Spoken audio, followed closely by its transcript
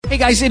Hey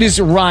guys, it is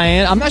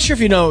Ryan. I'm not sure if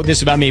you know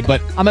this about me, but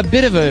I'm a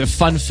bit of a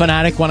fun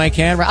fanatic when I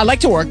can. I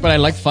like to work, but I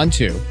like fun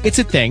too. It's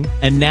a thing.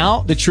 And now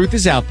the truth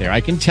is out there.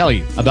 I can tell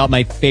you about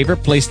my favorite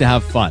place to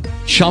have fun.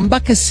 Chumba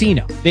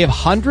Casino. They have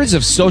hundreds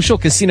of social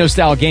casino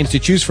style games to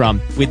choose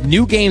from with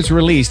new games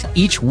released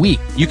each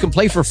week. You can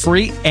play for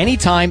free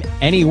anytime,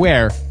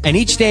 anywhere. And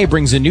each day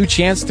brings a new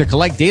chance to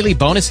collect daily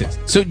bonuses.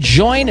 So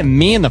join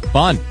me in the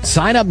fun.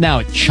 Sign up now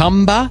at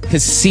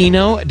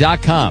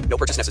ChumbaCasino.com. No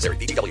purchase necessary.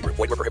 VGW Group.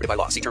 Void where prohibited by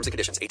law. See terms and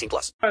conditions.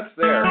 18+. That's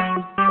there.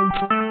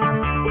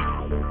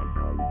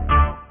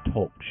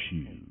 Talk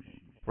shoes.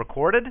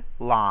 Recorded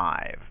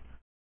live.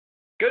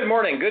 Good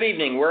morning, good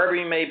evening, wherever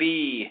you may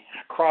be,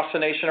 across the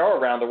nation or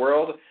around the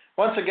world.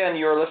 Once again,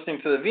 you are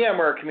listening to the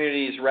VMware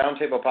Communities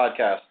Roundtable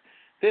Podcast.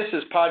 This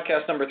is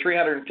podcast number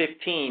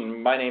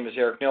 315. My name is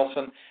Eric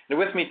Nielsen, and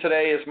with me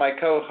today is my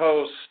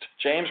co-host,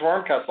 James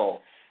Wormkessel.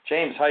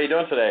 James, how are you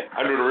doing today?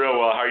 I'm doing real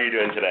well. How are you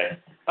doing today?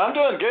 I'm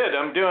doing good.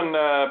 I'm doing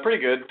pretty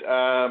good.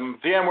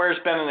 VMware's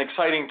been an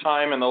exciting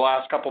time in the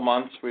last couple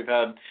months. We've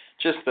had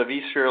just the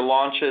vSphere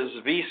launches,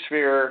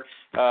 vSphere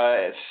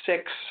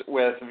 6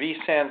 with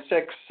vSAN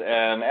 6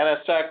 and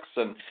NSX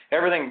and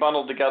everything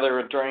bundled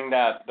together during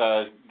that.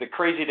 The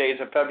crazy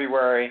days of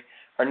February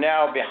are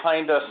now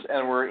behind us,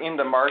 and we're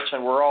into March,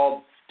 and we're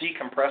all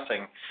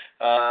decompressing,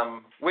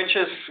 which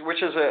is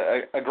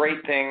a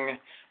great thing.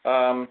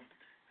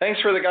 Thanks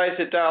for the guys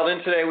that dialed in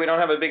today. We don't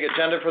have a big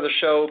agenda for the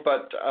show,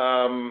 but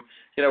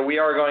we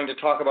are going to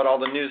talk about all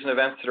the news and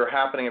events that are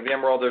happening at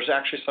VMworld. There's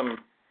actually some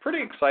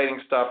pretty exciting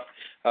stuff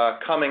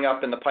coming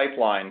up in the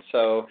pipeline.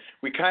 So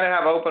we kind of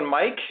have open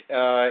mic,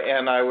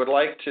 and I would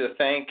like to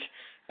thank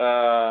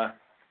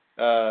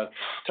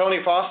Tony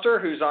Foster,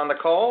 who's on the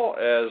call,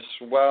 as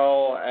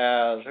well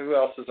as who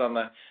else is on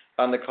the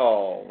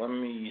call? Let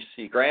me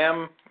see.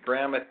 Graham,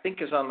 I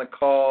think, is on the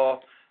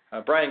call.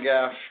 Brian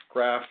Graff,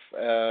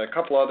 a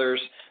couple others.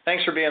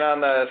 Thanks for being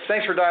on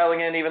thanks for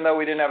dialing in, even though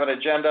we didn't have an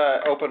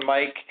agenda, open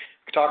mic.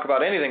 We can talk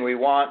about anything we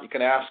want. You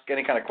can ask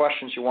any kind of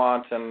questions you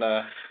want, and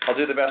I'll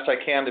do the best I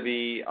can to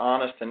be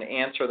honest and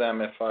answer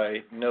them if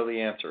I know the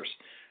answers.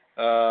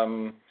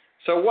 So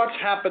what's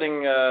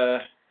happening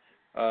at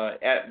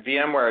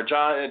VMware?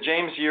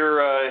 James,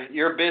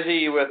 you're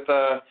busy with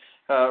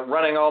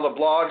running all the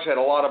blogs. We had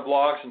a lot of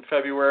blogs in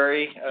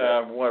February.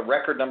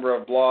 Record number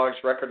of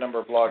blogs, record number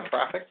of blog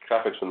traffic.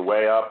 Traffic's been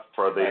way up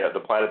for the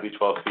Planet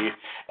V12 feed,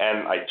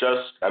 and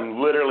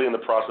I'm literally in the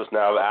process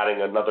now of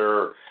adding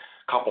another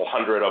couple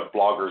hundred of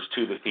bloggers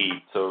to the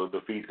feed, so the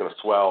feed's going to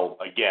swell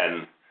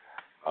again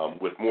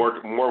with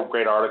more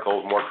great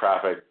articles, more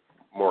traffic,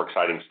 more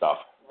exciting stuff.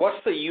 What's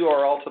the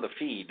URL to the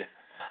feed?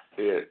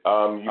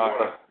 I'll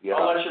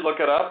let you look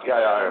it up.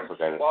 Yeah,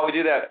 okay. While we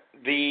do that,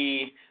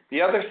 the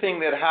other thing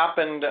that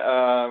happened,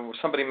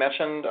 somebody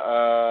mentioned,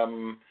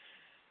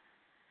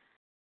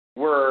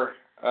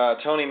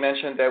 Tony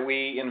mentioned that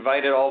we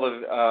invited all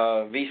the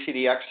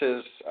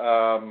VCDXs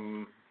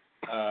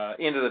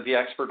into the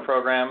vExpert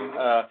program.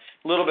 A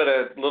little bit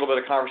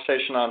of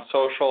conversation on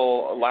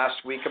social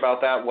last week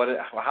about that.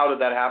 How did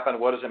that happen?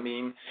 What does it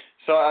mean?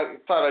 So I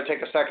thought I'd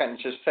take a second and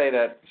just say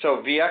that. So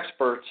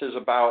vExperts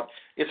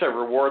it's a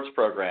rewards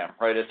program,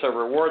 right? It's a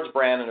rewards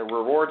brand and a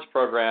rewards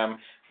program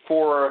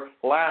for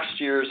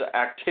last year's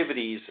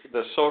activities,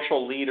 the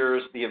social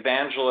leaders, the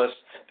evangelists,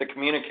 the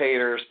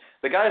communicators,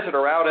 the guys that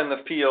are out in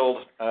the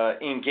field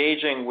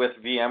engaging with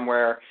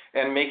VMware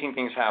and making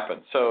things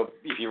happen. So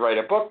if you write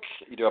a book,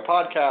 you do a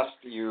podcast,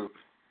 you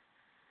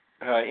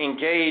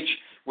engage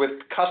with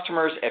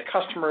customers at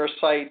customer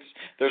sites,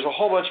 there's a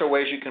whole bunch of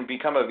ways you can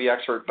become a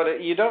vExpert,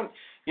 but you don't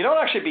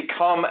actually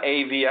become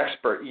a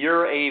vExpert.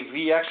 You're a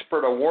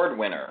vExpert award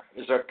winner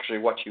is actually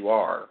what you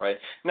are, right?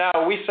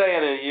 Now, we say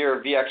in a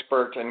year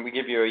vExpert, and we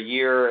give you a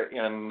year,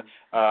 and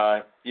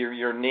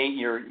you're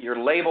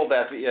labeled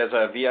as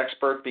a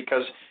vExpert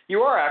because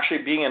you are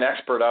actually being an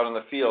expert out in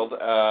the field,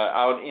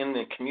 out in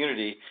the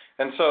community.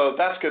 And so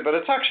that's good, but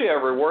it's actually a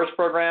rewards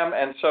program.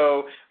 And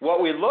so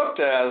what we looked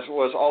at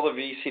was all the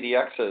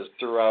VCDXs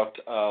throughout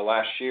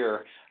last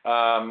year,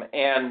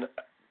 and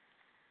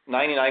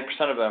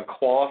 99% of them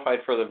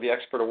qualified for the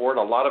vExpert Award.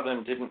 A lot of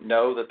them didn't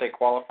know that they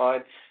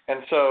qualified.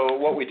 And so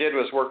what we did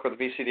was work with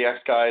the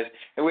VCDX guys,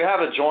 and we have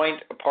a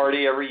joint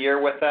party every year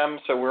with them,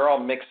 so we're all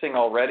mixing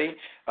already.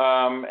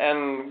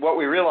 And what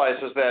we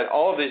realized is that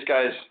all of these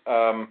guys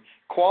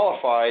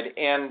qualified,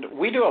 and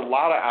we do a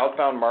lot of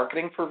outbound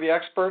marketing for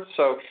vExperts.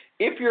 So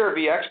if you're a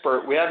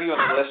vExpert, we have you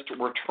on the list.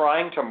 We're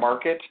trying to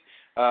market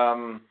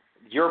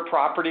your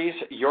properties,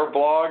 your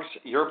blogs,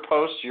 your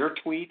posts, your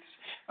tweets.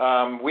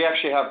 We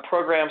actually have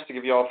programs to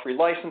give you all free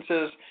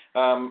licenses.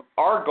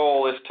 Our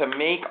goal is to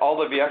make all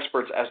the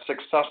vExperts as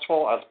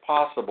successful as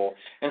possible.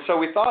 And so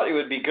we thought it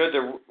would be good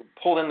to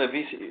pull in the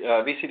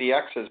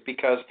VCDXs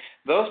because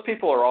those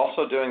people are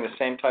also doing the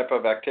same type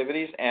of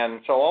activities.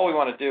 And so all we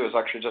want to do is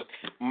actually just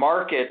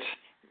market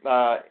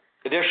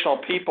additional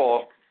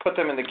people, put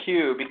them in the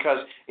queue,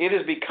 because it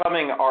is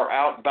becoming our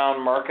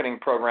outbound marketing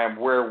program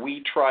where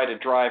we try to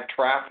drive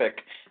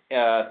traffic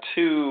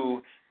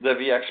to the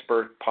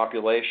vExpert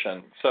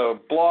population. So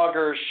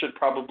bloggers should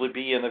probably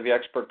be in the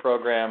vExpert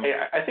program.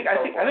 I think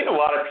a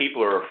lot of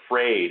people are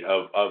afraid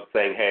of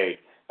saying, hey,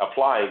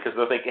 applying, because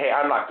they'll think, hey,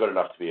 I'm not good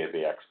enough to be a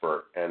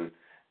vExpert, and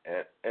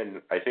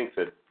I think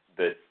that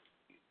there's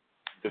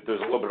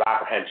a little bit of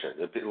apprehension,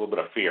 a little bit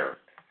of fear.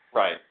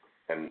 Right.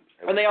 And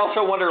they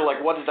also wonder,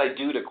 like, what did I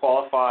do to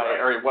qualify,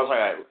 or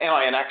am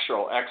I an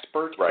actual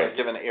expert in a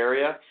given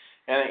area?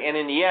 And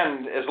in the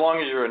end, as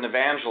long as you're an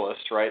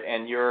evangelist, right,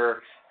 and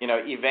you're,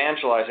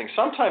 evangelizing,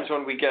 sometimes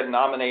when we get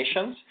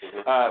nominations,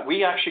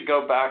 we actually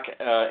go back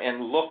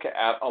and look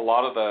at a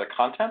lot of the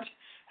content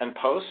and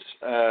posts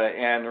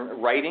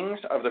and writings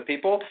of the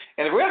people,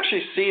 and if we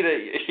actually see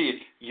that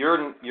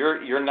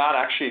you're not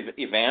actually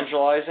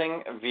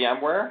evangelizing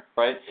VMware,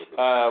 right?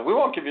 We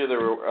won't give you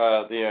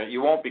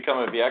you won't become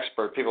a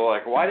vExpert. People are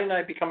like, why didn't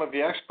I become a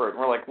vExpert? And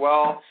we're like,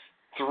 well,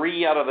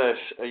 3 out of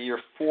your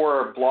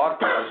 4 blog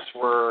posts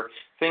were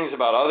things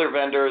about other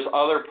vendors,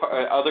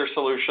 other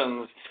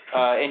solutions,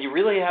 and you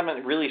really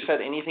haven't really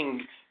said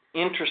anything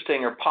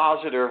interesting or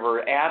positive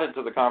or added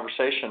to the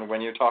conversation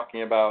when you're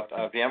talking about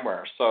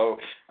VMware. So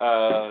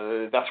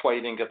that's why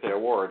you didn't get the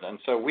award. And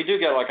so we do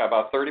get like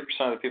about 30%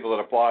 of the people that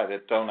apply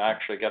that don't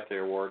actually get the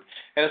award.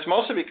 And it's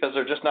mostly because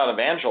they're just not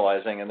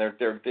evangelizing, and they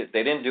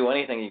didn't do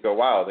anything. You go,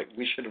 wow,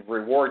 we should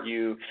reward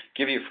you,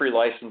 give you free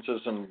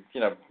licenses, and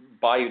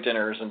buy you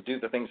dinners and do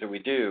the things that we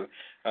do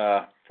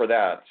for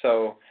that.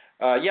 So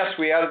yes,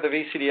 we added the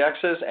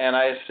VCDXs, and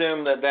I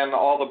assume that then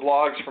all the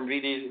blogs from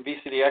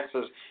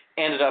VCDXs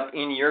ended up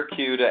in your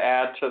queue to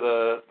add to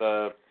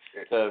the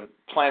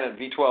Planet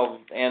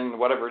V12N,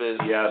 whatever it is,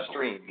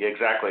 stream. Yeah,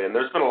 exactly. And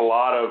there's been a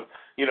lot of,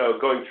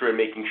 going through and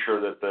making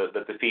sure that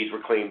the feeds were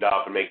cleaned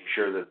up and making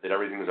sure that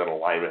everything is in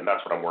alignment, and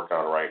that's what I'm working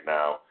on right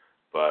now.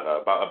 But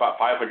about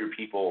 500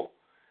 people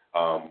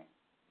are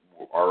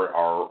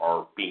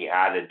being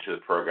added to the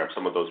program.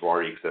 Some of those will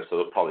already exist, so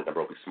the number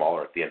will be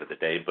smaller at the end of the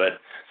day. But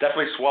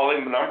definitely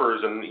swelling the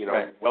numbers, and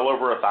well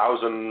over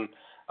 1,000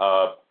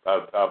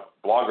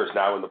 bloggers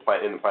now in the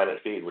Planet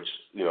feed, which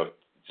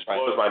just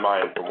blows my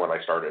mind from when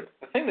I started.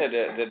 The thing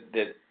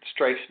that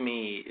strikes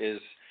me is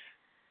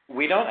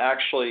we don't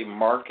actually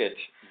market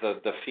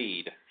the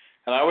feed,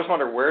 and I always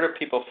wonder, where do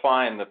people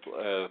find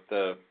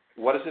the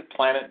what is it,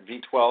 Planet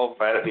V12?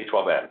 Planet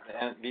V12N.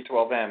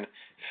 V12N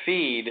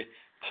feed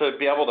to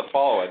be able to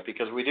follow it,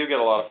 because we do get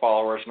a lot of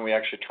followers, and we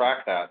actually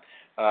track that,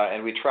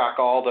 and we track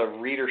all the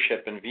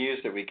readership and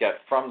views that we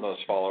get from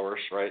those followers,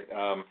 right?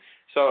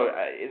 So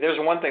there's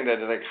one thing that,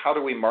 like, how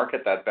do we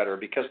market that better?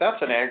 Because that's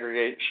an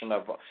aggregation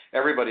of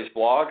everybody's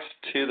blogs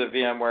to the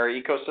VMware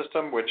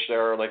ecosystem, which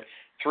there are like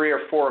 3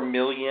 or 4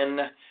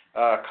 million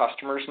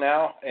customers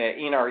now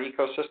in our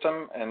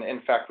ecosystem. And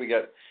in fact, we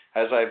get,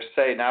 as I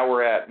say, now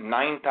we're at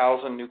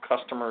 9,000 new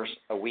customers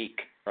a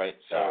week, right?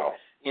 So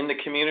in the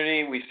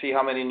community, we see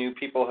how many new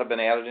people have been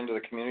added into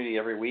the community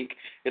every week.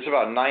 It's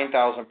about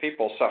 9,000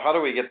 people. So how do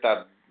we get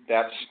that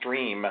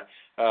stream,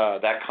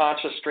 that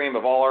conscious stream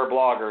of all our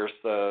bloggers,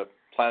 the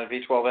Planet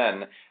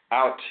V12N,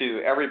 out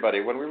to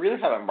everybody when we really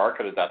haven't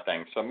marketed that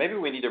thing? So maybe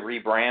we need to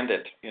rebrand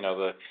it,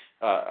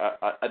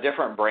 a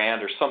different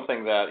brand or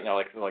something that,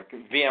 like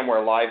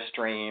VMware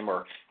Livestream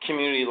or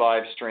Community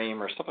Livestream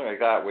or something like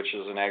that, which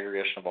is an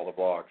aggregation of all the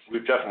blogs.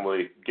 We've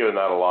definitely given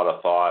that a lot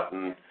of thought,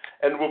 and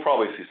we'll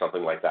probably see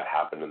something like that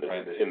happen in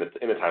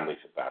a timely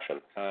fashion.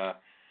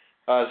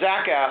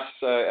 Zach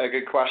asks a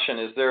good question.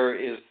 Is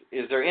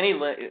there any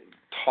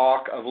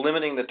talk of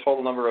limiting the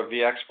total number of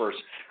vExperts,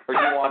 or do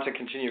you want to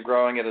continue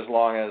growing it as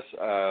long as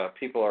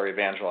people are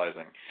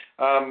evangelizing?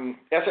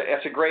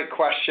 That's a great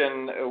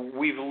question.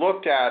 We've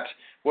looked at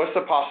what's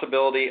the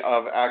possibility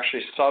of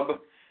actually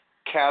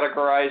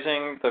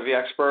subcategorizing the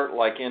vExpert,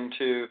 like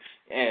into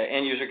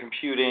end-user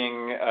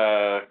computing,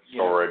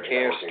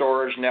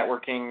 storage,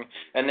 networking,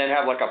 and then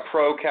have like a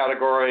pro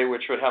category,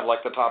 which would have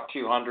like the top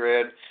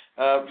 200.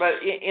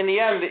 But in the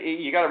end,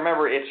 you got to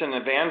remember, it's an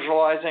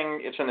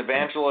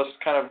evangelist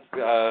kind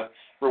of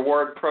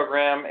reward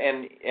program,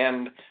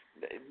 and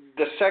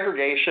the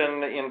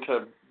segregation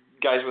into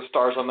guys with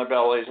stars on their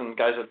bellies and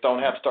guys that don't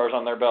have stars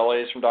on their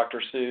bellies from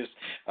Dr. Seuss,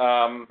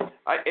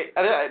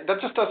 that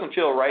just doesn't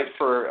feel right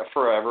for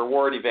a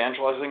reward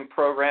evangelizing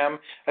program.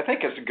 I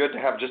think it's good to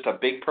have just a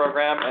big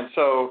program, and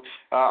so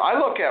I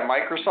look at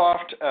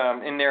Microsoft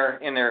in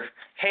their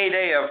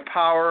heyday of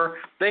power.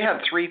 They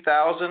had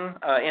 3,000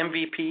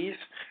 MVPs,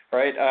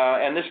 right?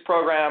 And this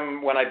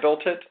program, when I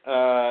built it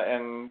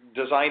and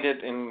designed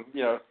it in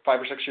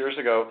 5 or 6 years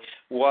ago,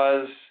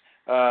 was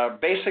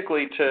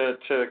basically to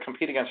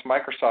compete against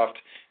Microsoft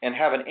and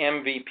have an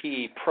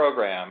MVP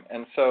program.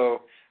 And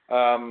so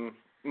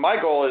my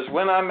goal is,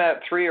 when I'm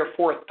at 3,000 or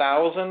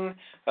 4,000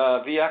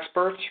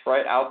 vExperts,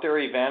 right, out there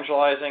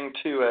evangelizing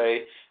to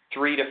a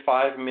 3 to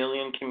 5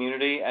 million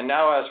community, and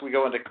now as we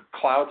go into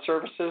cloud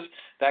services,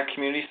 that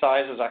community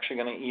size is actually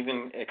going to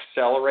even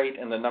accelerate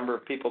in the number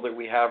of people that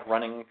we have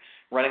running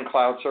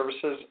cloud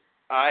services.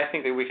 I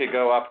think that we could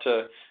go up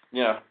to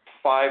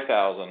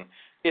 5,000.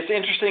 It's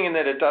interesting in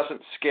that it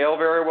doesn't scale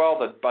very well,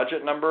 the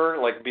budget number.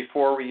 Like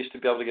before, we used to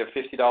be able to give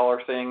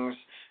 $50 things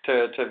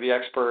to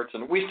vExperts,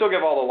 and we still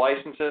give all the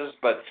licenses,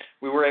 but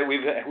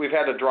we've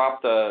had to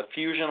drop the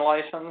Fusion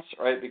license,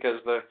 right? Because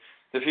the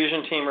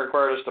Fusion team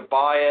required us to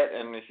buy it,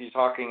 and if you're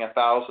talking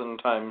 1,000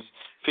 times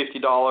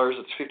 $50,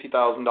 it's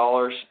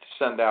 $50,000 to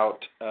send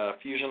out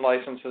Fusion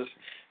licenses.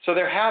 So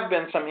there have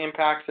been some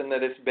impacts in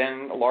that it's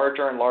been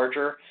larger and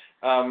larger.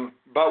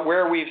 But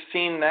where we've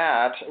seen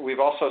that, we've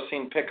also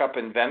seen pickup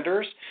in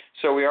vendors.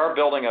 So we are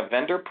building a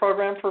vendor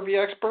program for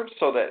vExperts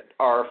so that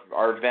our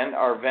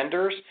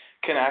vendors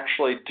can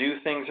actually do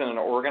things in an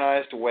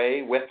organized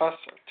way with us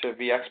to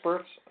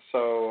vExperts.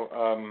 So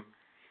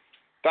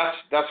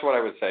that's what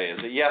I would say is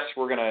that yes,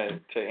 we're going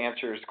to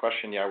answer his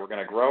question, yeah, we're going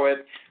to grow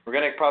it. We're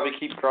going to probably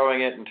keep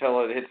growing it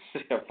until it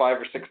hits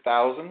 5,000 or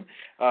 6,000.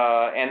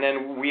 And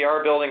then we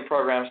are building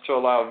programs to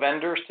allow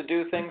vendors to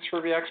do things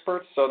for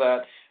vExperts so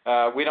that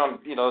we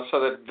don't, so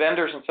that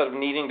vendors, instead of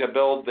needing to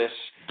build this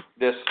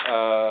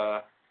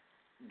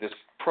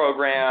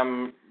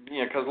program,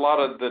 because a lot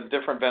of the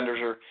different vendors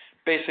are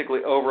basically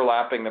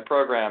overlapping the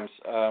programs.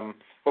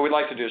 What we'd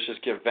like to do is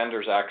just give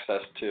vendors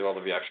access to all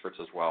the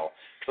vExperts as well.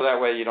 So that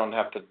way you don't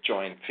have to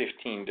join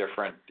 15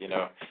 different,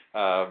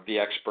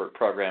 vExpert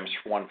programs,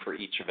 one for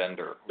each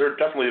vendor. There have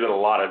definitely been a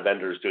lot of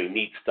vendors doing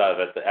neat stuff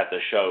at the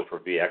show for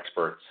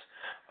vExperts.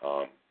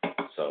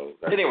 So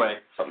that's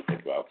something to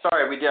think about.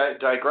 Sorry, we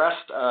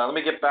digressed. Let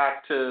me get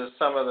back to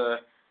some of the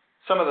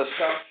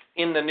stuff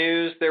in the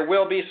news. There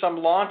will be some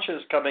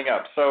launches coming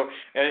up. So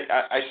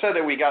I said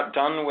that we got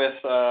done with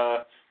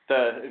the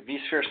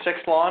vSphere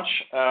 6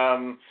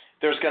 launch.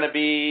 There's going to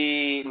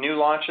be new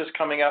launches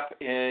coming up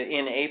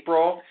in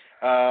April,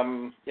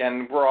 and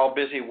we're all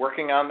busy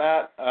working on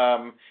that.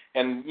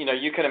 And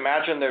you can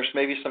imagine there's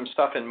maybe some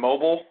stuff in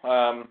mobile.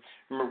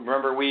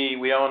 Remember,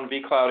 we own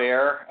vCloud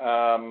Air,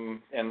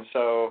 and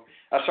so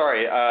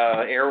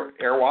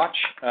AirWatch,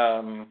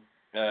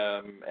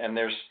 and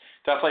there's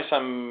definitely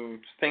some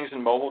things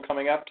in mobile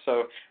coming up.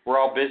 So we're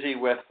all busy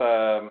with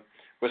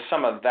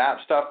some of that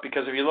stuff,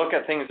 because if you look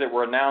at things that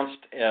were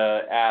announced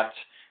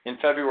in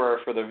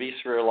February for the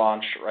vSphere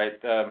launch, right,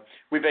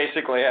 we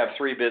basically have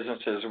three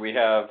businesses. We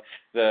have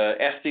the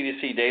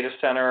SDDC data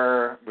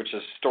center, which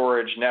is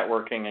storage,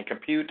 networking, and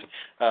compute.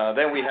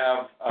 Then we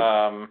have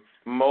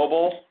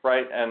mobile,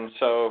 right, and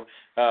so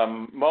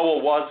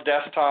mobile was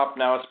desktop.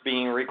 Now it's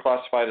being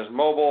reclassified as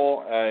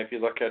mobile. If you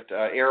look at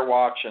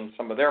AirWatch and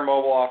some of their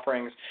mobile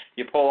offerings,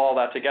 you pull all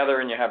that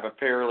together and you have a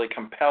fairly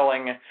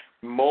compelling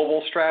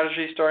mobile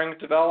strategy starting to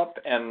develop.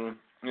 And,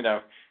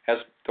 as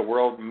the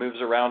world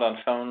moves around on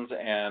phones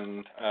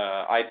and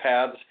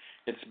iPads,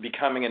 it's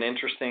becoming an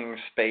interesting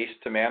space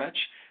to manage.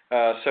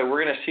 So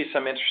we're going to see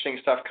some interesting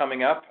stuff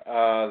coming up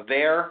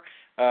there.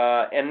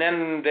 And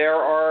then there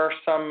are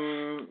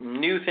some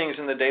new things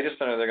in the data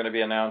center that are going to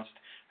be announced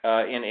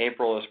in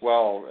April as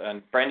well,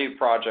 and brand new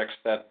projects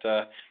that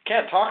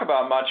can't talk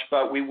about much,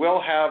 but we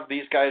will have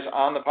these guys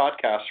on the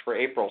podcast for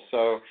April.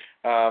 So,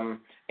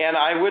 and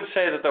I would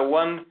say that the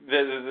one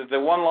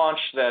launch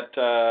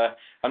that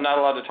I'm not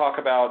allowed to talk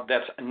about,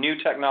 that's new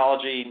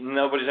technology. It's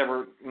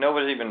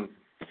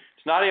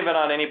not even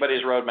on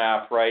anybody's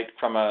roadmap, right?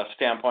 From a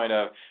standpoint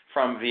of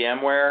from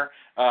VMware.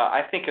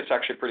 I think it's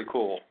actually pretty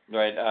cool,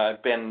 right?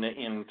 I've been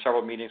in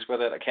several meetings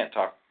with it. I can't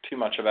talk too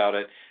much about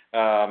it.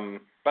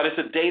 But it's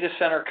a data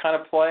center kind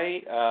of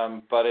play,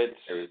 but it's...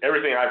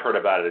 Everything I've heard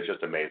about it is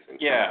just amazing.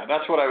 Yeah,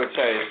 that's what I would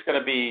say. It's going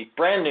to be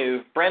brand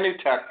new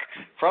tech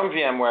from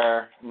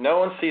VMware. No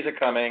one sees it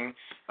coming.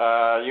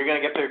 You're going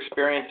to get to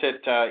experience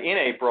it in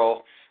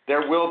April.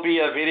 There will be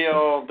a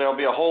video. There'll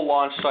be a whole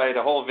launch site,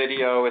 a whole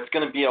video. It's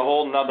going to be a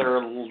whole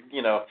nother,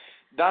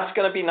 that's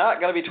going to be not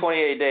going to be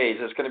 28 days.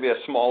 It's going to be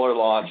a smaller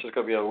launch. It's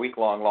going to be a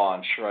week-long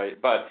launch,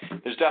 right? But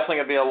there's definitely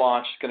going to be a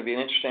launch. It's going to be an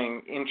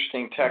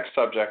interesting tech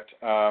subject.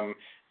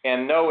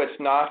 And no, it's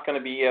not going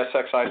to be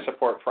ESXi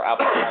support for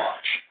Apple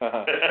Watch.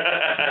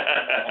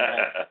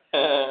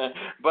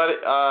 But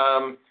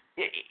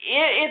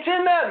it's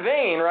in that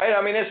vein, right?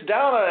 I mean, it's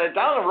down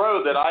a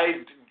road that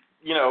I,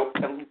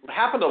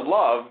 happen to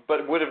love,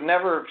 but would have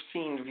never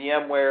seen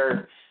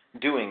VMware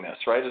doing this,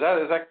 right? Is that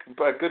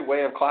a good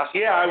way of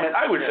classifying? Yeah,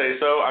 I would say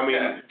so. I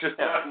mean,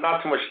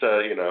 not too much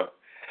to,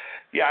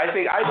 Yeah, I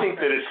think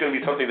that it's going to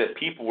be something that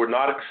people would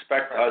not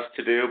expect us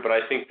to do, but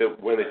I think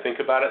that when they think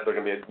about it, they're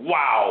going to be like,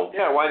 wow.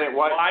 Yeah, why did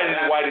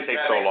it take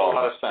so long?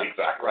 That makes a lot of sense.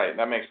 Exactly. Right,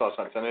 that makes a lot of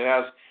sense. And it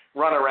has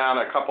run around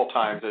a couple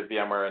times at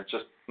VMware and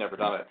just never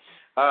done it.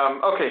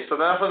 Okay, so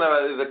that's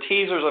the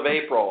teasers of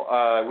April.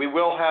 We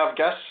will have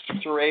guests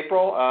through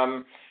April.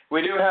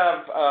 We do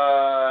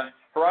have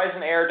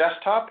Horizon Air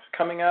Desktop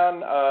coming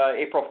on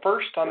April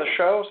 1st on the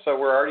show, so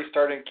we're already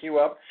starting to queue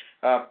up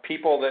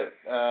people that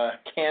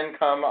can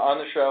come on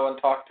the show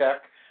and talk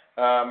tech.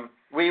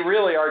 We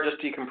really are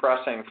just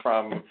decompressing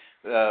from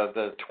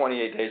the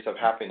 28 days of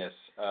happiness.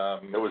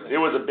 It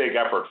was a big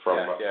effort from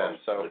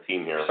the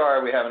team here.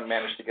 Sorry we haven't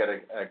managed to get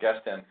a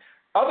guest in.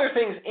 Other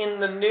things in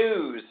the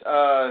news,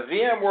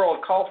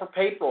 VMworld Call for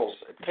Papers,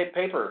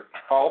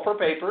 Call for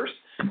Papers,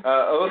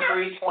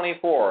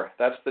 0324.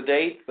 That's the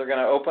date. They're going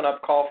to open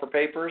up Call for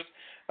Papers.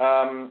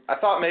 I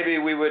thought maybe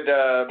we would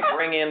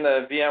bring in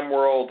the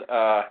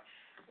VMworld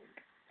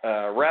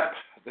rep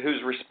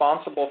who's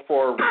responsible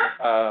for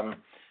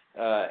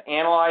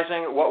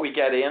analyzing what we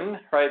get in,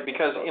 right?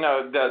 Because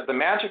the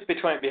magic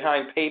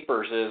behind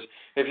papers is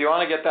if you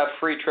want to get that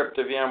free trip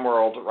to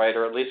VMworld, right,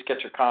 or at least get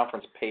your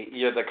conference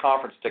the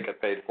conference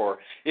ticket paid for.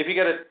 If you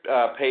get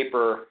a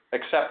paper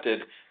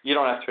accepted, you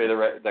don't have to pay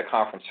the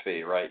conference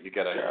fee, right? You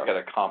get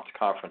a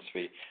conference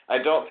fee. I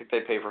don't think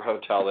they pay for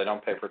hotel. They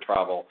don't pay for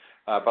travel,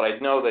 but I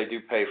know they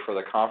do pay for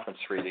the conference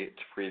fee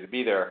to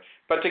be there.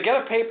 But to get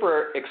a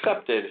paper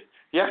accepted,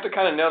 you have to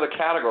kind of know the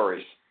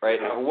categories,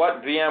 right, of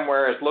what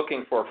VMware is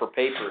looking for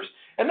papers.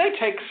 And they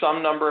take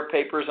some number of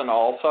papers in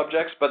all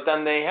subjects, but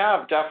then they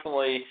have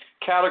definitely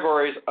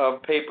categories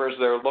of papers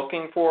they're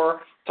looking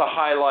for to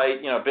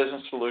highlight,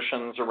 business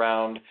solutions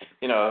around,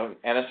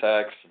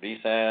 NSX,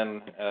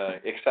 vSAN,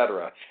 et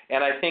cetera.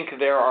 And I think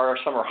there are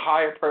some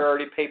higher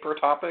priority paper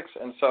topics,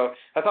 and so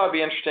I thought it'd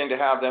be interesting to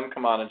have them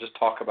come on and just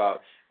talk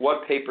about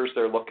what papers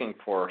they're looking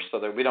for so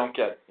that we don't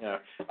get,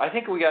 I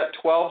think we got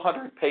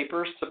 1,200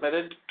 papers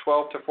submitted,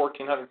 1,200 to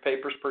 1,400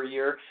 papers per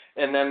year,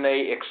 and then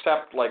they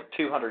accept like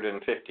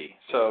 250.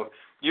 So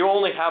you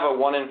only have a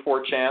 1 in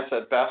 4 chance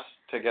at best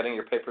to getting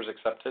your papers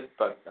accepted.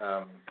 But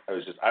I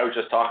was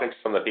just talking to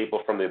some of the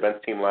people from the events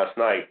team last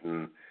night,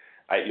 and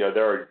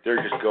they're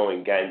just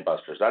going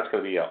gangbusters. That's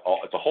going to be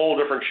it's a whole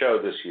different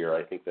show this year.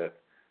 I think that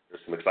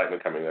there's some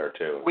excitement coming there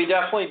too. We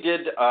definitely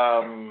did.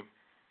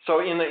 So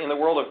in the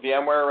world of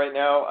VMware right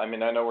now, I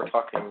mean, I know we're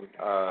talking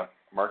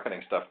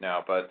marketing stuff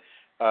now, but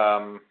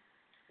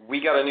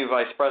we got a new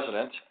vice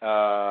president,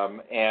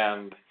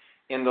 and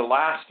in the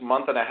last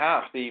month and a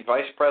half, the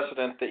vice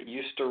president that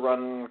used to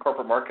run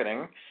corporate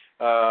marketing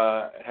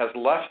has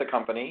left the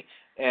company,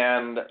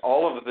 and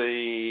all of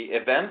the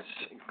events,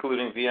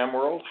 including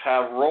VMworld,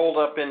 have rolled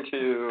up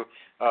into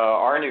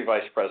our new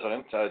vice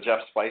president,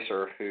 Jeff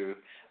Spicer, who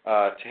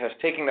has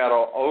taken that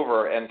all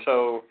over, and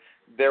so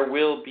there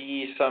will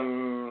be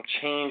some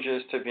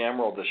changes to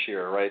VMworld this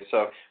year, right?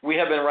 So we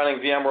have been running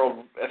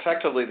VMworld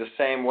effectively the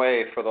same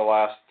way for the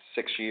last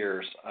 6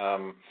 years.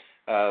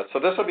 So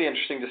this will be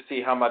interesting to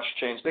see how much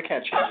change. They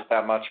can't change it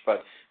that much,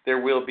 but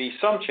there will be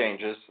some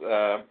changes,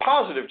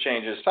 positive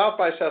changes, South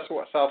by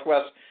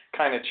Southwest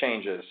kind of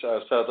changes. So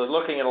they're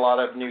looking at a lot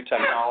of new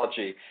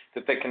technology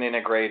that they can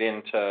integrate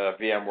into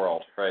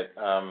VMworld, right?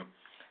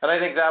 And I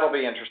think that'll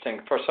be interesting.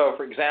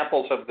 For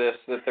examples of this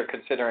that they're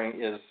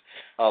considering is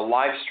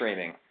live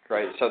streaming,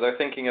 right? So they're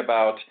thinking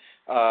about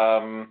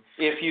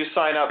if you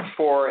sign up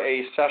for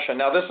a session.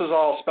 Now, this is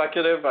all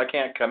speculative. I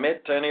can't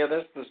commit to any of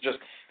this. This is just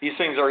these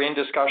things are in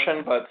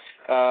discussion. But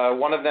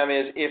one of them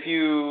is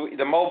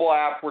the mobile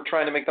app. We're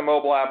trying to make the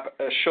mobile app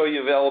show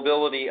you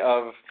availability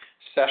of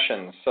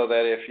sessions, so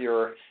that if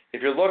you're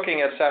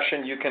looking at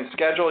session, you can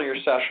schedule your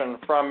session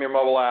from your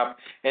mobile app,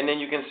 and then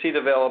you can see the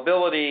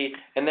availability,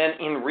 and then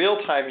in real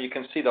time you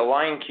can see the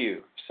line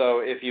queue. So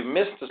if you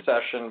missed a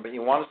session but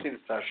you want to see the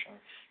session,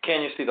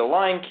 can you see the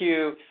line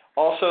queue?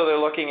 Also, they're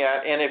looking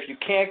at, and if you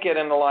can't get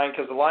in the line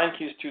because the line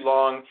queue is too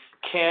long,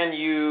 can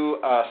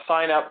you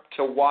sign up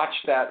to watch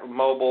that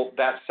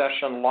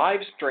session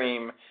live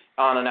stream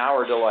on an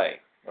hour delay?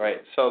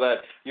 Right, so that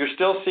you're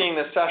still seeing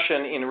the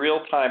session in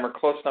real time or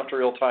close enough to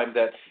real time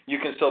that you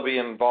can still be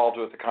involved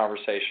with the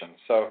conversation.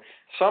 So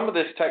some of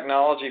these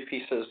technology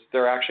pieces,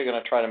 they're actually going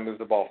to try to move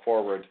the ball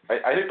forward.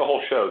 I think the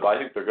whole show. I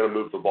think they're going to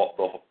move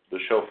the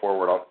show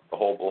forward. The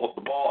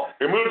ball.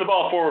 They move the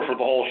ball forward for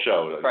the whole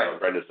show. That's right. what I'm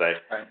trying to say.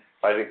 Right.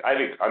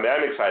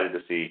 I'm excited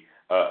to see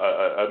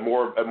a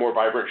more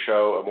vibrant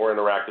show, a more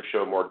interactive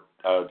show, a more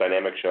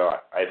dynamic show.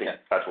 I think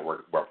that's what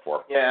we're up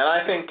for. Yeah, and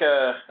I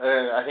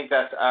think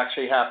that's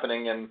actually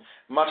happening. And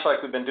much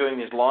like we've been doing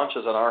these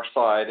launches on our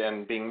side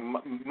and being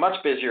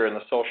much busier in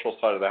the social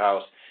side of the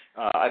house,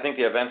 I think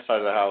the event side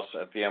of the house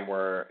at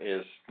VMware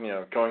is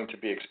going to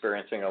be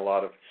experiencing a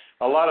lot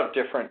of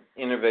different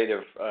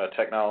innovative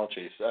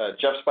technologies.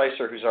 Jeff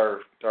Spicer, who's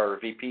our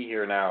VP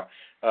here now,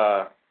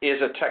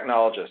 is a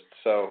technologist,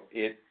 so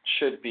it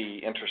should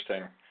be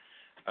interesting.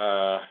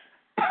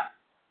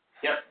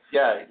 Yep.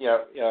 Yeah.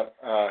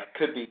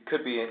 Could be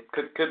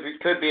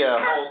a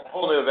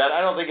whole new event.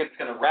 I don't think it's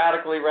going to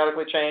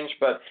radically change,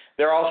 but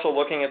they're also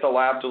looking at the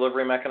lab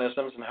delivery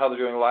mechanisms and how they're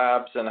doing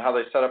labs and how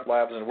they set up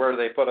labs and where do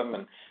they put them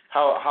and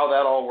how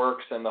that all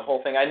works and the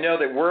whole thing. I know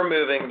that we're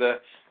moving the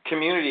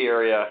community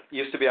area.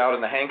 Used to be out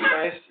in the hang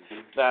space.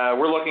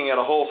 We're looking at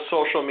a whole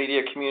social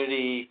media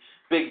community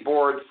big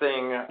board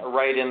thing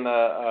right in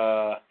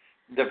the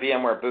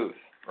VMware booth,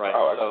 right?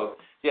 Oh,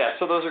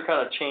 so those are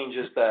kind of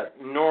changes that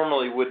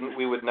normally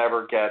we would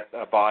never get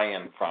a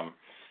buy-in from,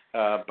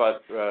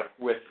 but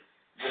with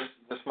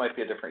this might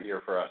be a different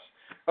year for us.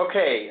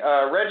 Okay,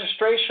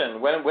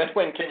 registration. When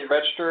can you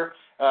register?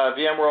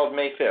 VMworld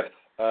May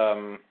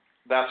 5th.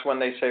 That's when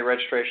they say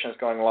registration is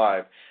going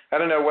live. I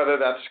don't know whether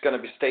that's going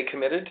to be stay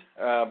committed,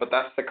 but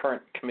that's the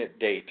current commit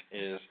date.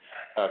 Is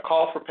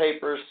call for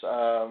papers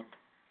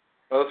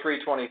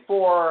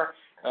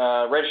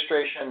 03/24.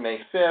 Registration May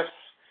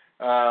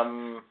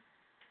 5th.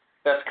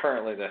 That's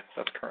currently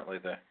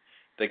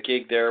the the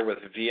gig there with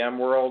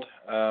VMworld.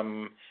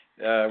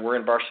 We're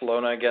in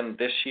Barcelona again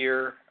this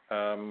year.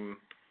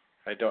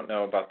 I don't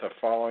know about the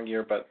following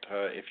year, but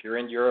if you're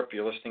in Europe,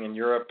 you're listening in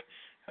Europe,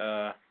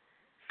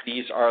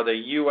 these are the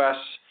U.S.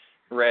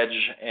 Reg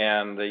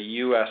and the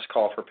U.S.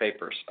 call for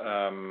papers.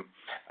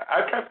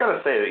 I've got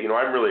to say that,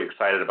 I'm really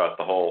excited about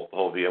the whole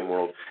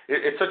VMworld.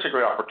 It's such a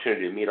great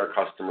opportunity to meet our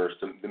customers,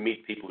 to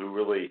meet people who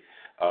really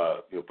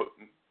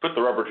put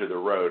the rubber to the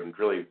road and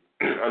really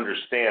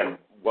understand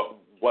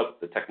what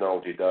the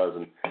technology does.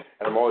 And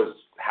I'm always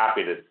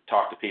happy to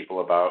talk to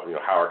people about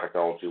how our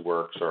technology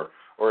works or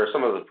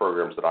some of the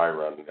programs that I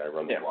run. I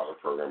run the Blogger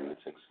program and these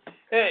things.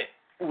 Hey,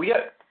 we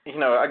get,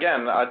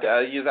 again,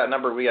 I use that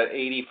number. We got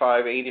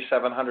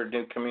 8,700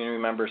 new community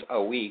members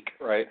a week,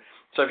 right?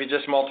 So if you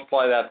just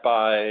multiply that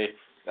by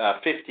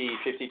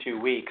 52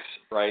 weeks,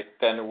 right,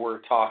 then we're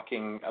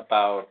talking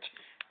about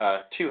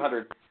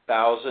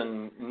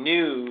 200,000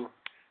 new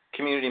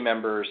community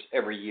members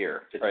every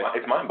year. Right?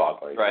 It's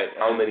mind-boggling. Right.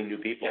 How many new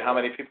people? How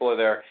many people are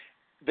there?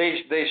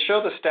 They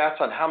show the stats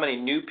on how many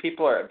new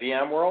people are at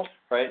VMworld,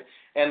 right?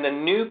 And the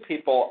new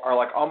people are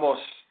like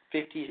almost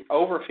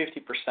over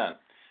 50%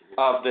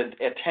 of the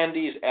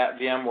attendees at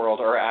VMworld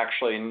are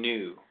actually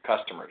new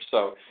customers.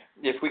 So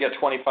if we get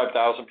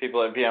 25,000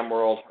 people at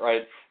VMworld,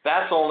 right,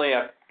 that's only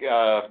a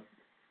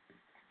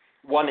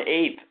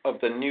 1/8 of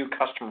the new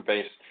customer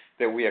base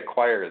that we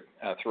acquired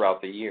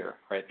throughout the year,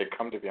 right? They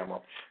come to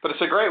VMworld. But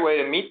it's a great way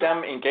to meet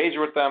them, engage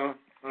with them.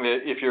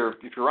 If you're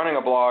running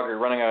a blog or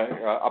running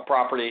a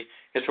property,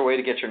 it's a way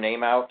to get your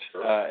name out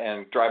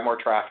and drive more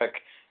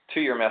traffic to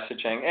your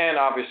messaging. And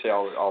obviously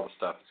all the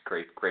stuff is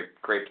great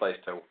place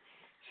to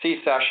see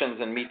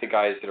sessions and meet the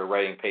guys that are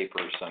writing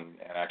papers and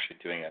actually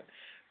doing it.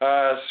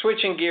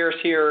 Switching gears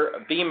here,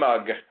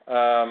 VMUG.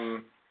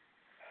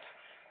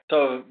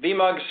 So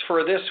VMUGs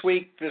for this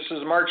week, this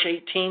is March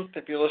 18th.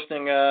 If you're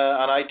listening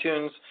on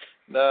iTunes,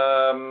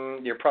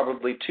 you're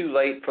probably too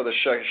late for the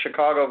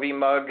Chicago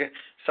VMUG,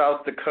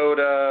 South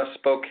Dakota,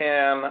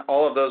 Spokane,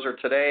 all of those are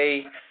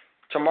today.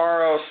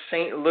 Tomorrow,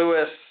 St.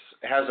 Louis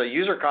has a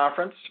user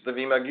conference, the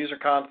VMUG User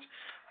Conference.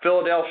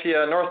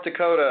 Philadelphia, North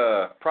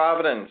Dakota,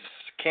 Providence,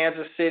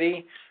 Kansas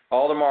City,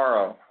 all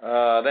tomorrow.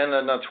 Then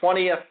on the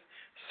 20th,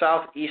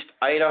 Southeast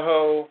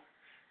Idaho.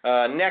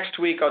 Next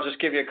week, I'll just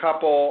give you a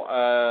couple.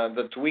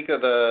 The week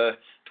of the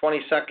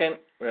 22nd.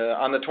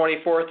 On the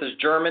 24th is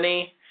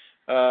Germany,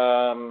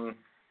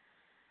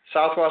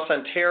 Southwest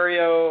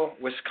Ontario,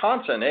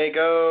 Wisconsin. Hey,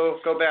 go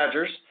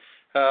Badgers.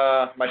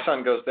 My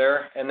son goes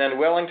there. And then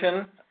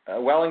Wellington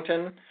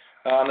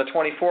on the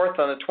 24th.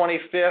 On the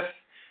 25th,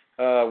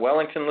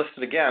 Wellington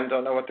listed again.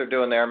 Don't know what they're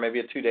doing there. Maybe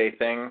a 2-day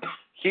thing.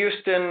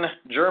 Houston,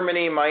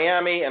 Germany,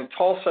 Miami, and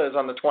Tulsa is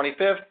on the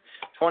 25th.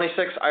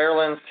 26th,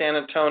 Ireland, San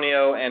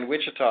Antonio, and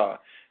Wichita.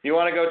 You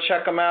want to go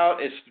check them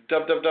out, it's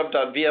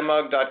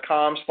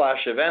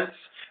www.vmug.com/events.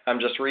 I'm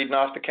just reading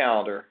off the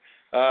calendar.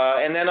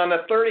 And then on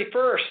the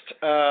 31st,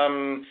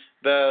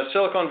 the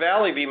Silicon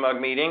Valley VMUG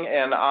meeting,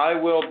 and I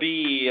will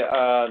be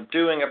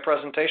doing a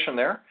presentation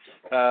there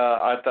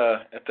at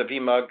the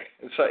VMUG.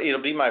 So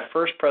it'll be my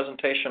first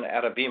presentation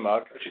at a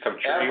VMUG. Should come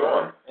cheer you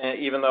on.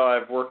 Even though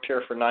I've worked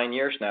here for 9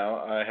 years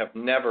now, I have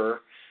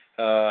never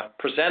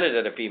presented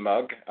at a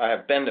VMUG. I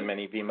have been to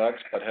many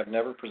VMUGs, but have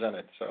never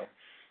presented. So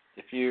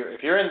if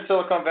you're in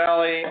Silicon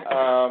Valley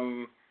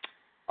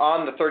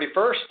on the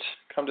 31st,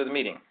 come to the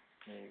meeting.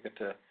 You get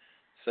to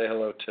say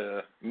hello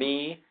to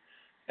me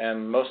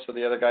and most of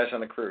the other guys on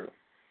the crew.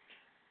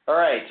 All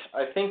right,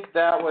 I think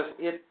that was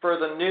it for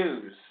the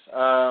news.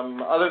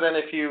 Other than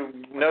if you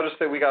noticed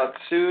that we got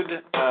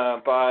sued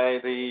by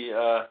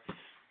the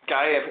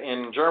guy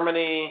in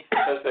Germany,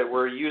 says that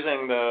we're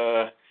using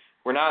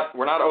we're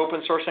not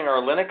open sourcing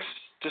our Linux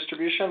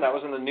distribution. That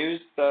was in the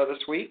news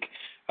this week.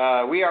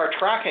 We are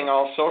tracking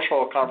all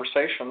social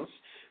conversations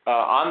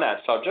on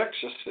that subject.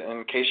 Just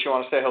in case you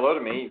want to say hello to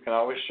me, you can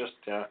always just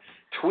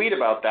tweet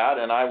about that,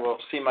 and I will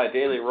see my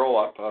daily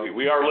roll-up.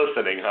 We are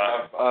listening,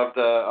 huh? Of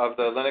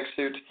the Linux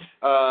suit.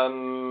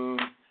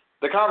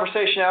 The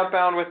conversation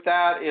outbound with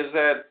that is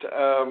that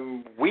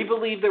we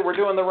believe that we're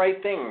doing the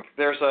right thing.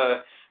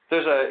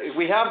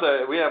 We have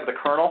the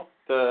kernel,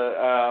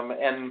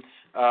 and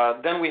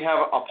then we have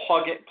a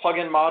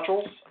plugin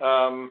modules.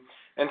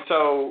 And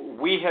so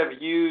we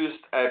have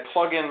used a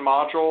plugin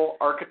module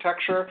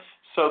architecture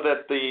so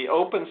that the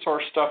open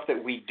source stuff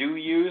that we do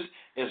use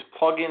is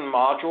plugin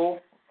module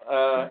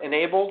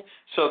enabled.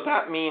 So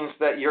that means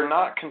that you're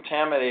not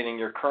contaminating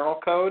your kernel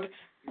code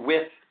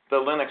with the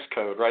Linux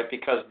code, right?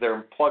 Because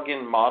they're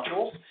plugin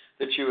modules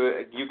that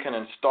you can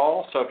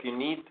install. So if you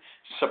need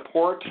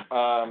support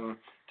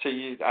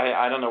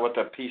I don't know what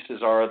the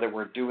pieces are that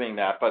we're doing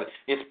that, but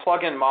it's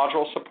plugin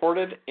module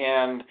supported.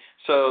 And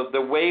so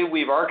the way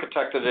we've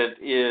architected it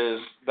is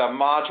the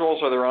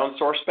modules are their own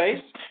source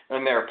space,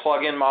 and they're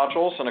plugin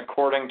modules. And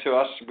according to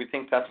us, we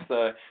think that's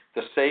the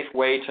safe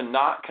way to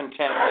not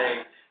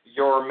contaminate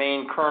your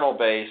main kernel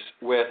base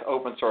with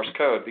open source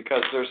code,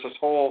 because there's this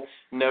whole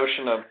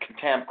notion of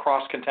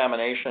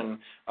cross-contamination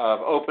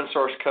of open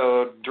source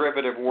code,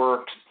 derivative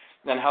works,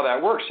 and how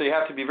that works. So you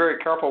have to be very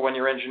careful when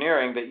you're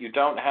engineering that you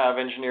don't have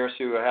engineers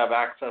who have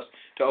access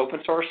to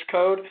open source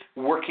code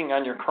working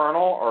on your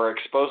kernel or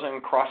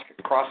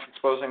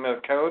cross-exposing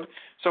the code.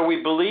 So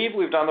we believe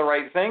we've done the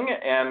right thing,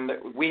 and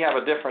we have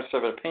a difference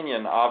of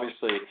opinion,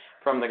 obviously,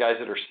 from the guys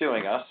that are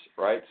suing us,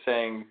 right,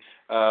 saying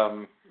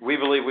we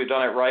believe we've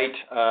done it right.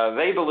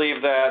 They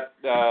believe that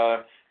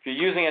if you're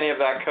using any of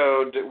that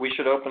code, we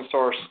should open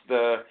source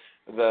the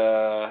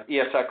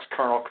ESX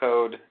kernel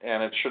code,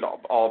 and it should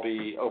all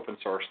be open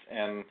sourced.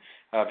 And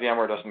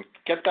VMware doesn't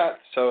get that,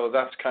 so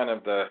that's kind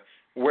of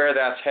where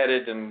that's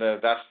headed, and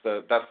that's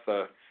the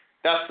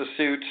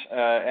suit,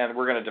 and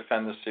we're going to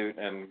defend the suit,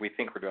 and we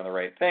think we're doing the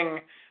right thing,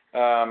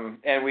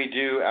 and we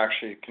do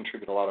actually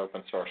contribute a lot of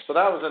open source. So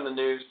that was in the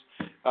news.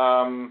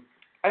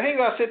 I think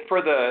that's it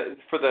for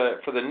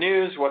the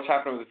news. What's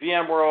happening with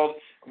VMworld,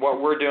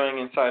 what we're doing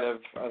inside of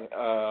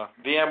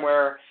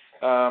VMware.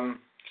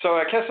 So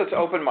I guess it's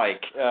open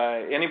mic.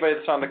 Anybody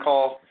that's on the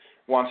call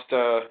wants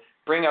to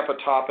bring up a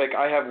topic.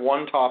 I have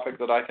one topic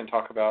that I can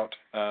talk about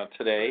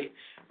today,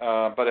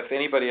 but if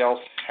anybody else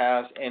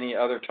has any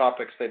other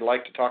topics they'd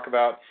like to talk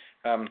about,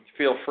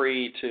 feel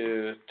free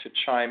to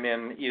chime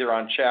in either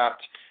on chat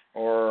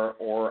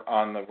or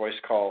on the voice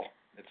call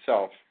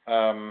itself.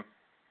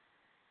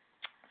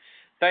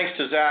 Thanks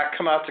to Zach.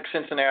 Come out to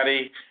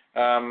Cincinnati.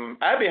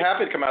 I'd be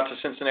happy to come out to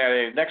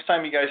Cincinnati. Next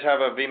time you guys have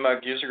a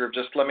VMUG user group,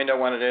 just let me know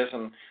when it is,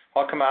 and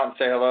I'll come out and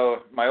say hello.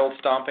 My old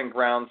stomping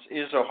grounds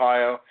is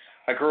Ohio.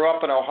 I grew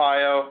up in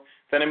Ohio,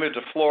 then I moved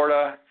to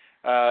Florida,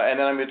 and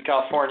then I moved to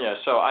California.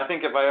 So I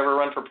think if I ever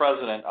run for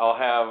president, I'll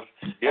have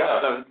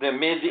the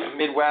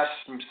Midwest,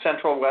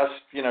 Central West,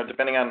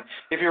 depending on,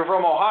 if you're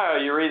from Ohio,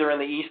 you're either in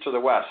the East or the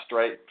West,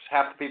 right?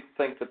 Half the people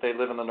think that they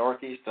live in the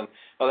Northeast, and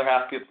other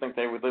half the people think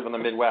they would live in the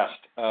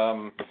Midwest.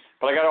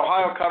 But I got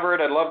Ohio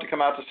covered. I'd love to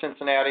come out to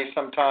Cincinnati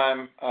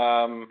sometime,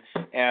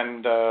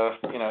 and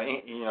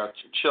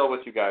chill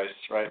with you guys,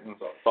 right? And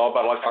it's all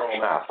about electrical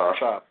math, huh?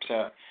 Shops,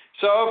 yeah.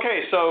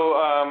 So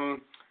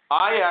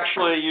I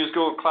actually used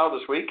Google Cloud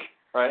this week,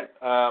 right?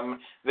 I'll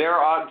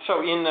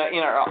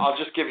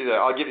just give you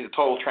the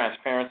total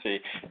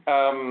transparency.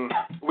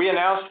 We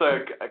announced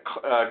the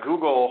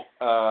Google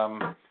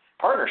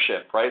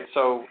partnership, right?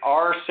 So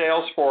our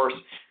sales force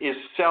is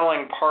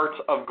selling parts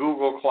of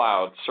Google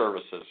Cloud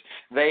services.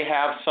 They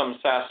have some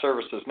SaaS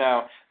services.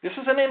 Now, this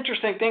is an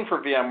interesting thing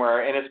for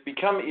VMware, and it's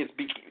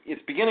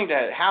beginning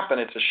to happen.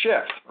 It's a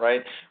shift,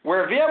 right?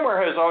 Where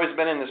VMware has always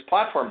been in this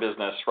platform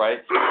business, right?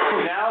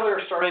 Now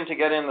they're starting to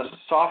get in the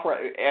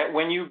software.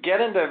 When you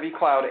get into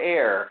vCloud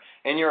Air,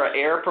 and you're an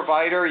Air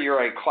provider,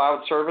 you're a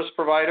cloud service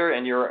provider,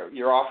 and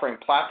you're offering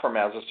platform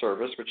as a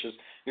service, which is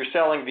you're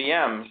selling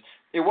VMs.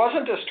 It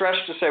wasn't a stretch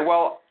to say,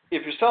 well,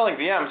 if you're selling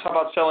VMs, how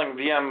about selling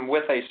VM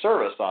with a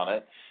service on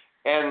it?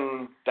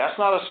 And that's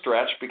not a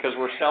stretch because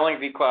we're selling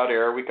vCloud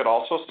Air. We could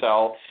also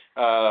sell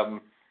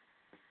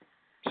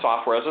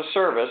software as a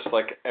service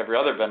like every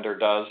other vendor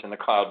does in the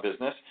cloud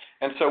business.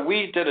 And so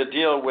we did a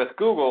deal with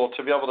Google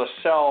to be able to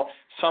sell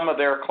some of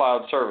their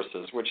cloud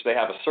services, which they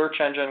have a search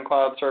engine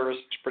cloud service,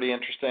 which is pretty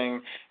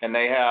interesting, and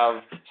they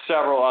have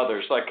several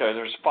others. Like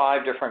there's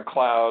 5 different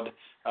cloud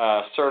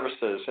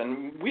services,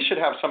 and we should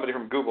have somebody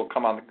from Google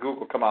come on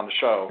the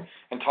show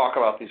and talk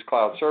about these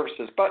cloud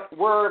services. But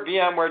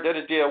VMware did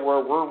a deal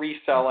where we're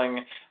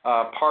reselling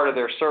part of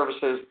their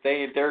services.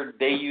 They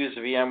use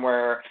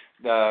VMware.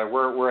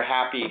 We're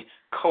happy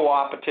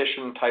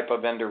co-opetition type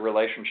of vendor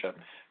relationship.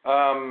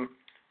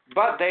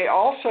 But they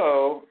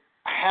also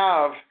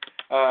have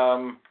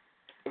a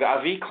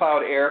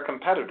vCloud Air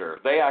competitor.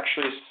 They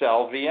actually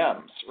sell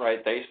VMs,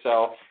 right? They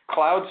sell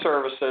cloud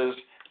services.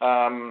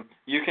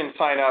 You can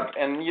sign up,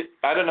 and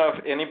I don't know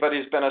if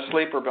anybody's been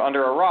asleep or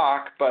under a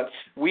rock, but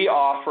we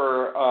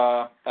offer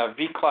a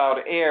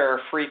vCloud Air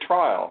free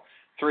trial,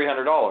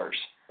 $300,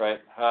 right?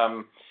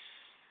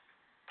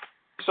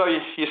 So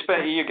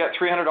you get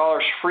 $300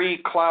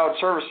 free cloud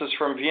services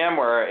from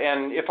VMware,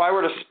 and if I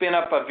were to spin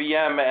up a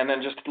VM and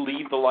then just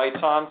leave the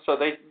lights on, so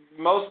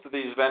most of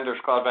these vendors,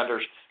 cloud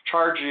vendors,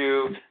 charge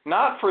you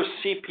not for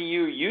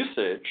CPU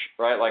usage,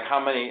 right? Like how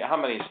many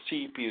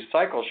CPU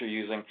cycles you're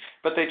using,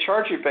 but they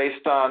charge you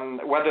based on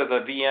whether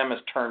the VM is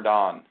turned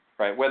on,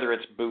 right? Whether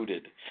it's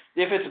booted.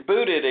 If it's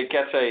booted, it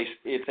gets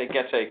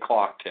a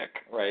clock tick,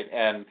 right?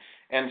 And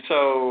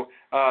so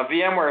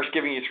VMware is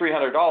giving you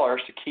 $300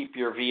 to keep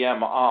your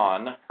VM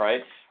on,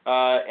 right?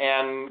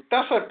 And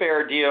that's a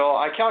fair deal.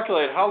 I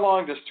calculated how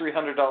long does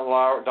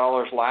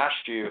 $300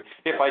 last you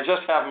if I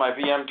just have my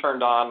VM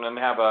turned on and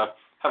have a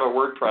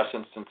WordPress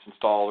instance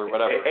installed or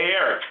whatever. Hey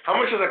Eric, how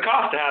much does it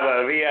cost to have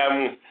a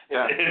VM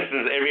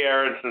instance,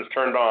 AVR instance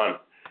turned on?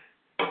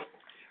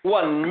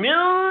 $1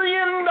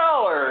 million.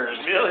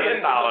 $1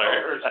 million.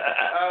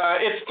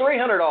 It's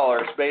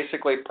 $300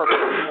 basically per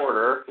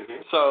quarter.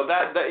 Mm-hmm. So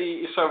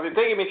so if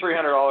they give me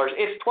 $300,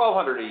 it's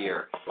 $1,200 a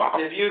year. Wow.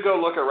 If you go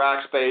look at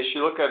Rackspace,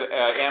 you look at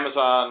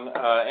Amazon,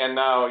 and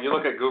now you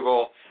look at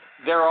Google,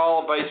 they're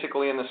all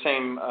basically in the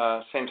same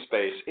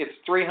space. It's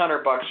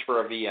 $300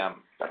 for a VM,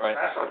 right?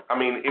 I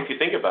mean, if you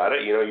think about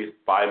it, you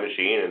buy a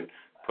machine and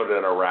put it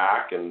in a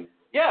rack and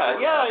Yeah.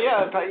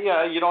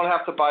 You don't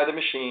have to buy the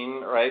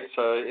machine, right?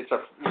 So you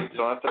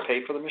don't have to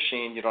pay for the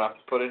machine. You don't have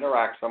to put it in a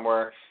rack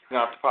somewhere. You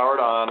don't have to power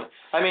it on.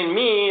 I mean,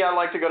 I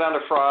like to go down to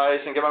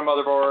Fry's and get my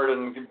motherboard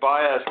and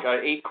buy a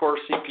 8-core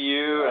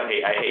CPU. And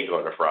I hate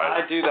going to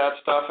Fry's. I do that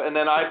stuff, and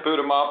then I boot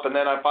them up, and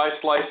then if I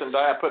slice and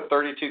die, I put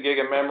 32 gig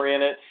of memory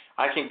in it.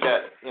 I can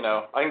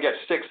get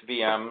 6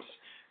 VMs,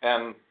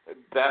 and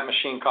that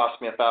machine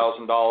costs me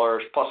 $1,000.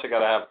 Plus, I got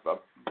to have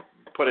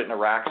put it in a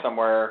rack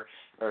somewhere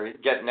or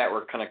get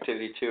network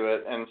connectivity to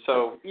it, and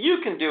so you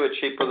can do it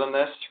cheaper than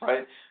this,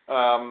 right?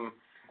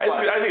 I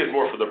think it's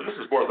more for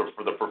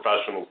the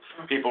professionals,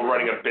 people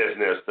running a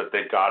business that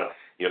they've got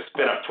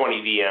spin up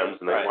 20 VMs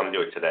and they want to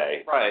do it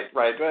today. Right.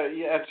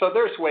 Yeah, so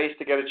there's ways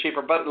to get it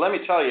cheaper, but let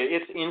me tell you,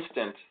 it's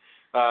instant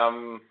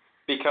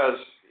because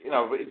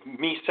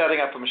me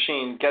setting up a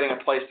machine, getting a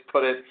place to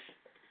put it,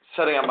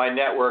 setting up my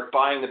network,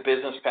 buying the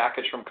business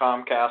package from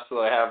Comcast so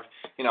that I have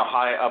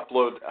high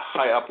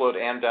upload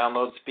and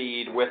download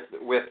speed with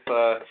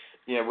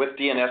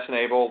DNS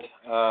enabled.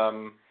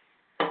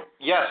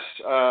 Yes,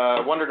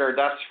 Wonder Nerd,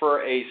 that's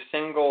for a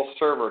single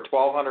server,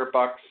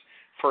 $1,200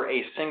 for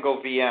a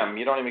single VM.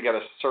 You don't even get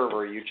a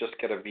server, you just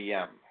get a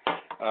VM.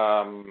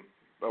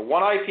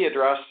 One IP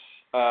address,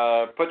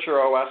 put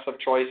your OS of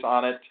choice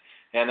on it,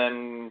 and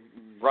then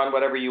run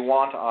whatever you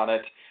want on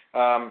it.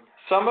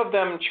 Some of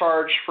them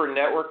charge for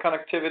network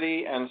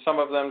connectivity, and some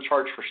of them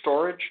charge for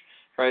storage,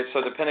 right?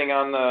 So depending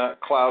on the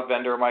cloud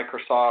vendor,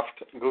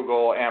 Microsoft,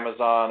 Google,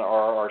 Amazon,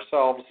 or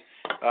ourselves,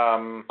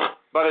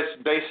 but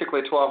it's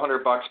basically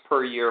 $1,200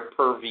 per year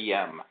per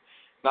VM.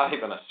 Not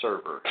even a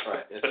server,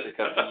 right? It's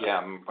a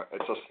VM.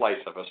 It's a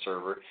slice of a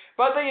server.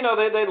 But they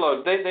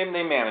load. They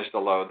manage the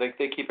load. They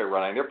keep it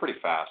running. They're pretty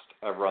fast.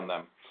 I've run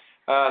them.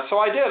 So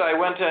I did. I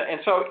went to,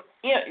 and so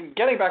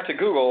getting back to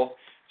Google.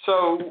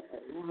 So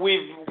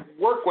we've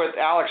worked with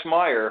Alex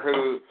Meyer,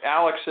 who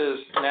Alex is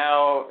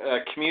now a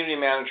community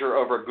manager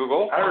over at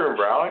Google. I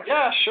remember Alex.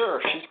 Yeah, sure.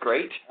 She's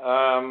great.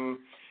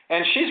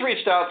 And she's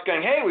reached out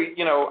saying, hey,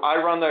 I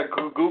run the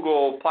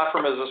Google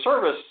platform as a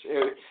service.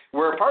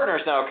 We're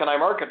partners now. Can I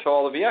market to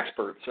all of the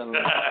experts? And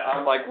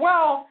I'm like,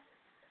 well,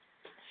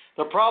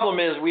 the problem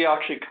is we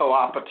actually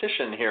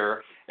co-opetition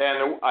here.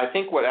 And I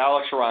think what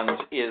Alex runs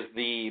is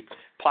the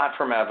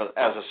platform as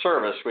a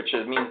service, which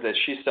means that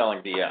she's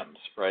selling VMs,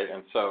 right?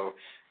 And so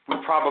we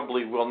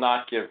probably will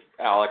not give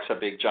Alex a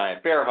big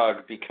giant bear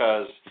hug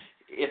because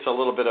it's a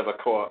little bit of a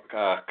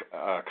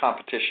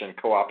co-opetition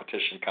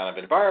kind of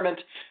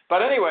environment.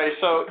 But anyway,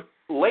 so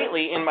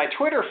lately in my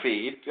Twitter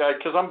feed,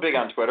 because I'm big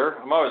on Twitter,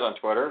 I'm always on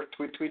Twitter,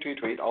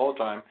 tweet all the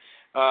time,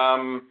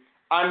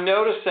 I'm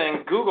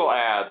noticing Google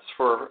ads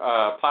for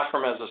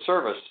platform as a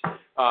service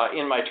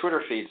in my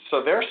Twitter feed.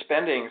 So they're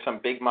spending some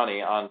big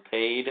money on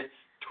paid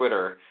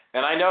Twitter.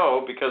 And I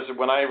know because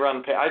when I'd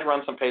run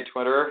some paid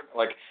Twitter,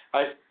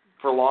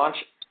 for launch,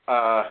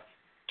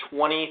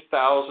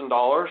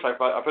 $20,000.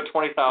 I put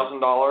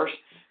 $20,000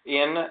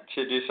 in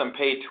to do some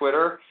paid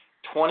Twitter.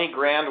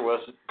 $20,000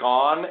 was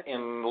gone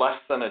in less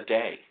than a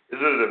day.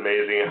 Isn't it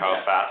amazing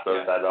how fast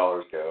those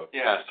dollars go?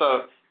 Yeah.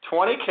 So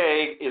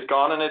 $20,000 is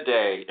gone in a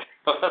day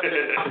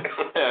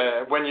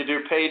when you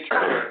do paid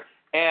Twitter.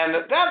 And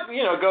that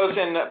goes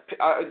in.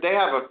 They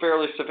have a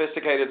fairly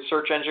sophisticated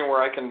search engine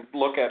where I can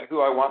look at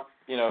who I want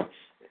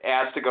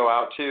ads to go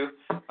out to.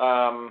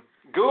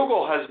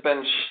 Google has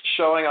been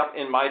showing up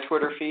in my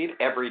Twitter feed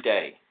every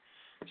day.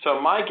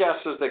 So my guess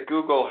is that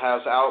Google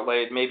has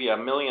outlaid maybe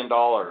 $1 million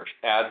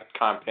ad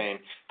campaign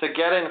to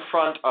get in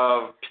front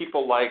of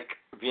people like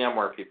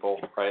VMware people,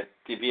 right,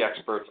 DB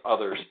experts,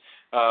 others.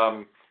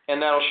 And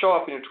that'll show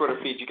up in your Twitter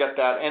feed. You get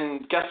that.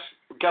 And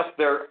guess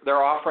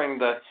they're offering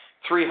the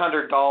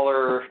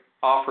 $300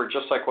 offer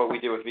just like what we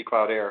do with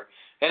vCloud Air.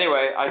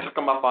 Anyway, I took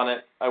them up on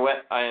it. I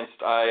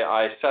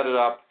set it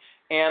up.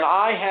 And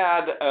I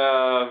had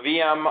a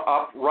VM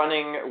up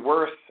running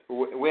with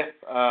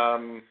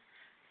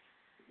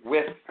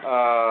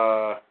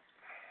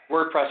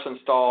WordPress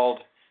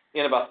installed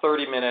in about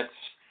 30 minutes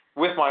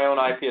with my own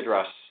IP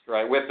address,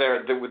 right? With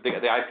the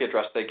IP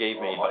address they gave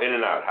me. In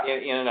and out.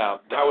 In and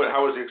out.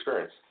 How was the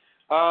experience?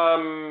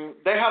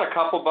 They had a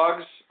couple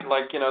bugs,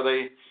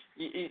 the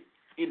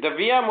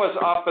VM was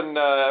up and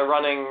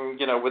running,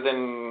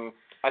 within.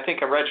 I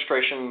think a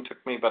registration took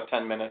me about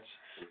 10 minutes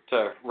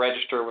to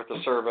register with the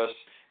service.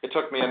 It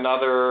took me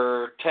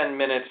another 10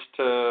 minutes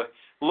to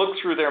look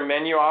through their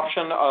menu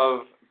option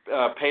of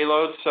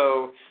payloads.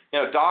 So,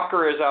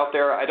 Docker is out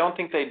there. I don't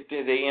think they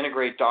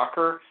integrate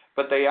Docker,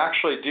 but they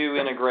actually do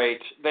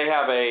integrate. They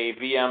have a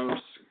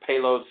VM's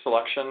payload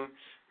selection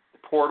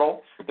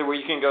portal where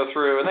you can go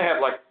through, and they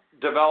have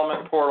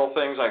development portal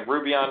things like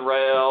Ruby on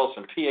Rails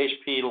and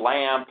PHP,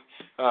 LAMP,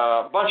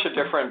 a bunch of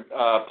different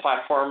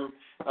platform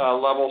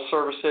level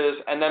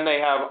services, and then they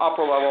have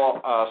upper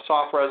level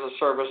software as a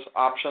service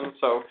options.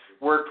 So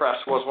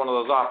WordPress was one of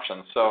those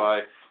options. So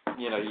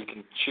you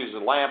can choose a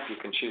LAMP, you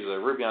can choose a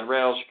Ruby on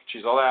Rails, you can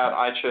choose all that.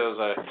 I chose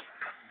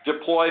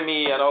deploy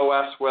me an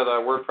OS with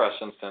a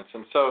WordPress instance,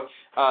 and so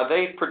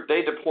they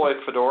deployed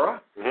Fedora.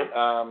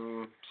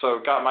 Mm-hmm. So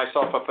got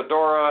myself a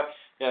Fedora.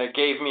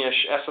 gave me a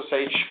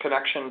SSH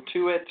connection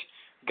to it.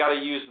 Got to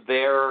use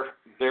their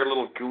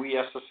little GUI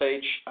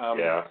SSH.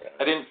 I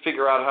didn't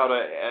figure out how to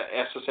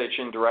SSH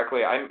in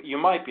directly. You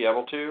might be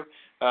able to.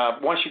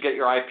 Once you get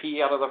your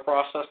IP out of the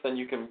process, then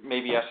you can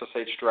maybe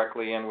SSH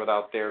directly in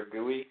without their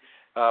GUI.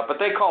 But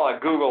they call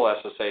it Google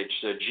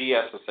SSH,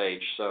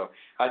 GSSH. So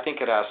I think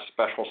it has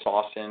special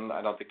sauce in.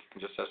 I don't think you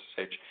can just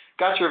SSH.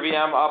 Got your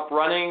VM up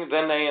running.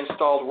 Then they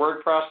installed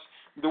WordPress.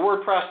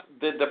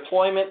 The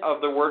deployment of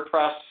the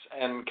WordPress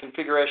and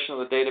configuration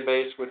of the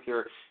database with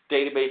your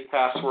database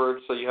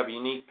passwords, so you have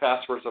unique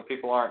passwords so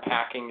people aren't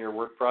hacking your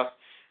WordPress.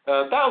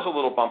 That was a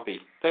little bumpy.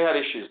 They had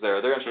issues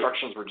there. Their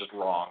instructions were just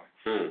wrong.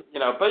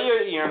 But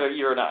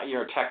you're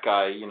a tech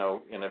guy,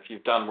 and if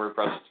you've done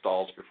WordPress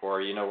installs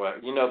before, you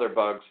know their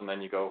bugs, and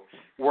then you go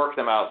work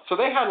them out. So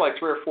they had like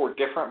 3 or 4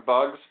 different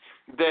bugs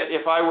that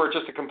if I were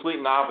just a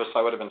complete novice,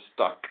 I would have been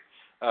stuck.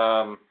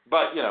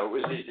 But it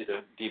was easy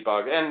to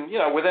debug, and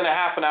within a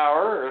half an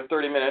hour or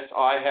 30 minutes,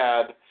 I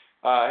had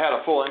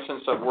a full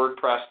instance of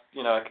WordPress.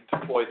 I could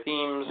deploy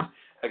themes,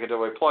 I could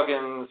deploy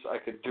plugins, I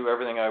could do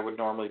everything I would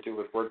normally do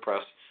with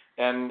WordPress.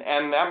 And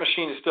that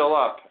machine is still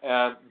up.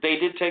 They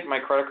did take my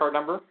credit card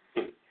number.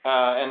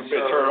 And so,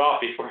 turn it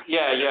off before.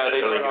 Yeah,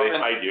 they turn it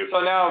off. Hide you.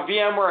 So now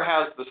VMware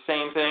has the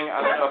same thing.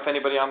 I don't know if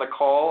anybody on the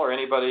call or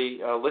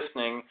anybody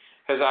listening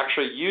has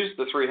actually used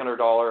the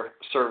 $300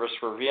 service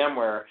for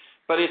VMware,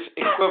 but it's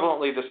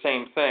equivalently the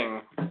same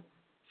thing.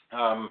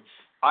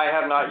 I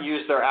have not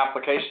used their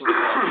application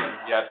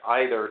yet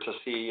either to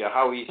see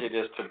how easy it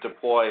is to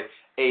deploy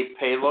a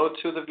payload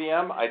to the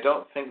VM. I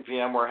don't think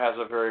VMware has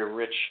a very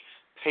rich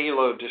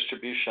payload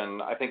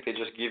distribution. I think they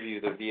just give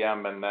you the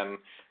VM, and then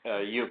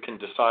you can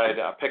decide,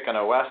 pick an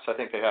OS. I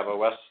think they have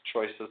OS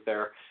choices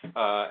there,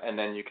 and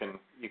then you can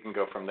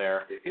go from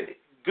there.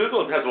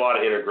 Google has a lot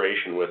of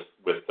integration with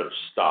their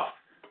stuff,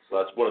 so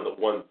that's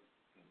one.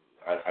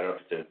 I don't know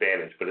if it's an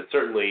advantage, but it's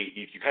certainly,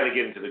 you kind of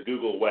get into the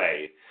Google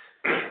way,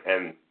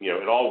 and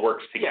it all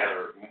works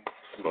together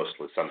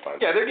mostly sometimes.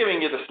 Yeah, they're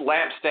giving you this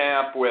lamp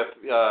stamp with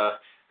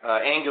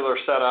Angular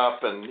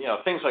setup and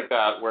things like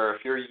that, where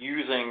if you're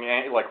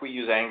using, like we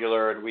use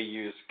Angular and we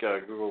use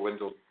Google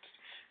Windows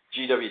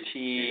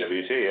GWT.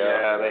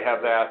 Yeah, they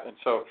have that, and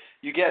so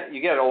you get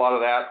a lot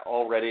of that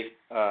already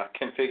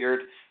configured.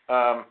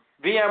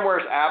 VMware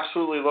is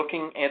absolutely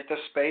looking at this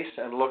space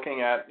and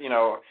looking at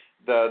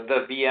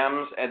the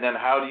VMs, and then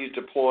how do you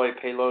deploy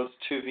payloads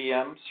to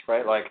VMs,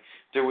 right? Like,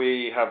 do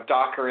we have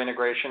Docker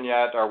integration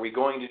yet? Are we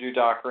going to do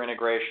Docker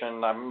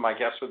integration? My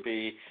guess would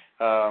be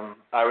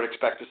I would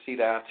expect to see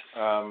that,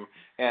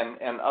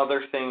 and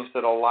other things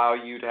that allow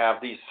you to have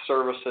these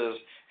services,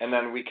 and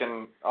then we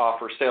can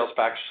offer sales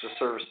packages of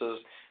services.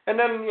 And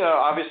then,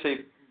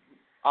 obviously,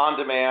 on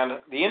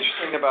demand. The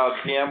interesting about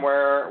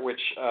VMware,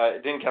 which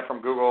didn't get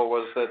from Google,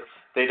 was that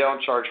they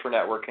don't charge for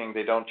networking,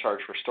 they don't charge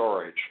for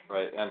storage,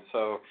 right? And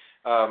so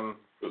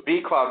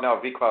vCloud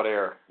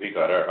Air.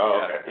 vCloud Air.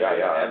 Oh, okay.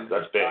 Yeah. And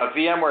that's big.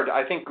 VMware,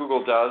 I think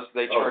Google does.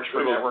 They charge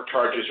for network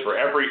charges for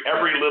every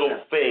little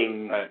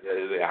thing. Right.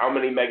 How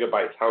many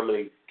megabytes? How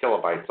many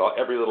kilobytes?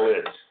 Every little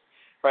is.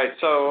 Right.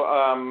 So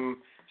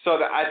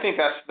I think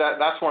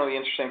that's one of the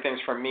interesting things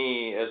for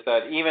me is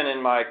that even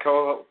in my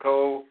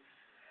co-hosted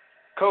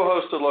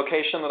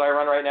location that I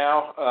run right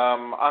now,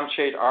 I'm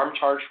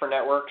charged for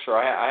networks, or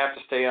I have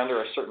to stay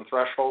under a certain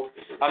threshold.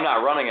 I'm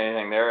not running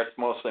anything there. It's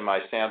mostly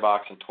my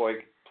sandbox and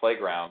toy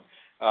playground,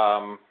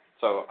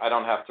 so I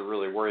don't have to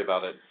really worry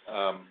about it.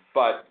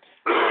 But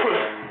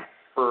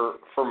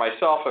for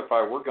myself, if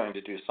I were going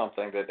to do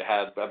something that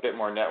had a bit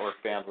more network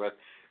bandwidth,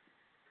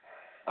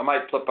 I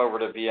might flip over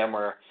to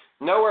VMware.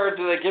 Nowhere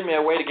do they give me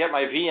a way to get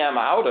my VM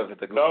out of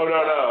the. No.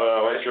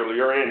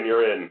 You're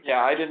in.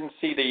 Yeah, I didn't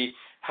see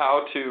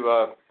how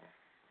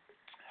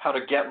to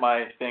get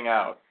my thing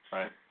out,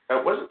 right?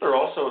 Wasn't there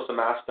also some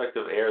aspect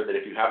of Air that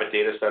if you have a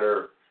data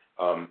center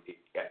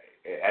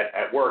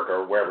at work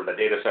or wherever the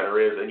data center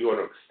is, and you want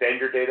to extend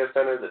your data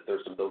center, that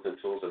there's some built-in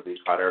tools that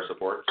vCloud Air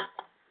supports?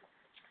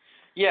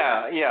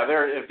 Yeah.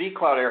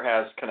 vCloud Air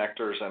has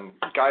connectors, and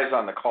guys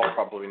on the call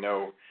probably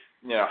know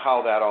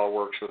how that all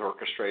works with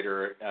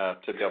Orchestrator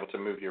to be able to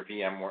move your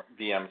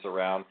VMs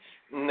around.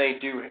 And they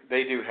do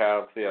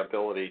have the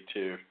ability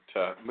to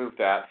move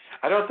that.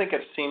 I don't think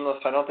it's seamless.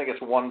 I don't think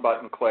it's one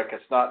button click.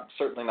 It's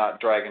certainly not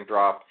drag and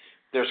drop.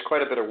 There's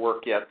quite a bit of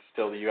work yet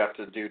still that you have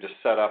to do to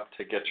set up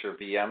to get your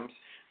VMs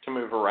to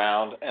move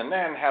around, and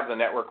then have the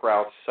network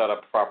routes set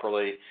up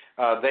properly.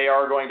 They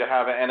are going to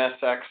have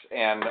NSX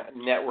and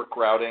network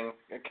routing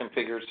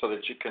configured so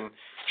that you can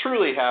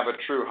truly have a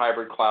true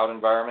hybrid cloud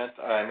environment.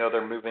 I know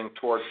they're moving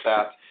towards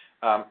that.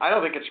 I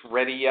don't think it's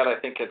ready yet. I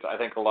think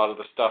a lot of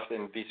the stuff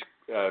in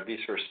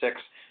vSphere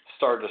 6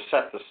 started to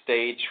set the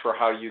stage for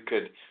how you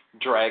could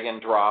drag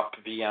and drop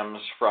VMs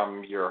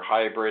from your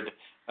hybrid,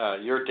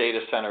 your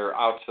data center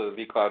out to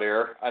the vCloud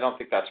Air. I don't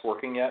think that's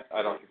working yet.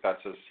 I don't think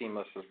that's as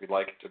seamless as we'd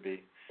like it to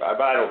be. But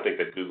I don't think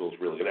that Google's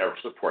really going to ever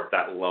support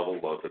that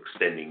level of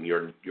extending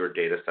your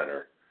data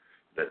center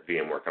that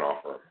VMware can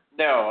offer.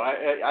 No,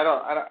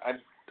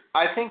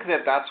 I think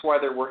that's why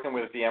they're working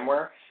with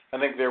VMware. I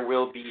think there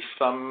will be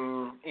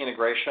some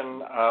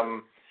integration.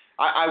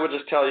 I would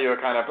just tell you a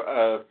kind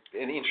of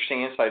an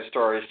interesting inside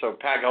story. So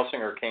Pat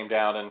Gelsinger came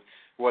down and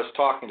was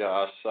talking to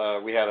us.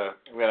 We had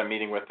a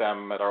meeting with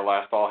them at our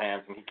last all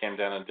hands, and he came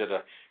down and did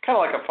a kind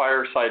of like a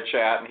fireside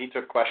chat, and he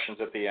took questions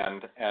at the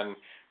end. And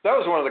that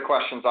was one of the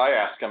questions I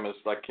asked him is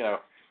like,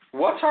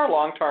 what's our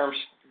long-term,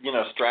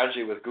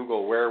 strategy with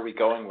Google? Where are we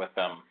going with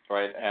them,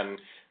 right? And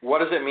what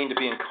does it mean to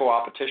be in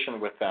co-opetition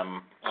with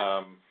them?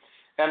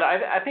 And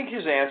I think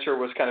his answer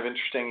was kind of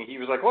interesting. He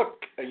was like,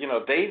 look,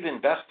 they've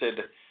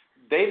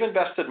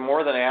invested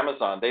more than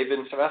Amazon. They've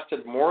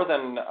invested more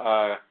than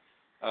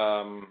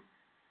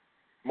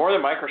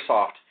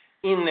Microsoft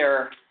in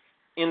their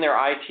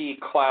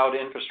IT cloud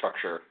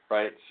infrastructure,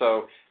 right?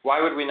 So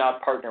why would we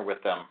not partner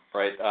with them,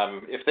 right?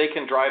 If they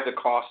can drive the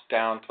cost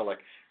down to like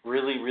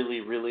really,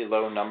 really, really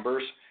low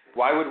numbers,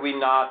 why would we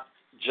not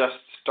just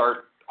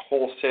start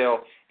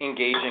wholesale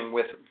engaging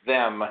with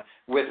them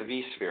with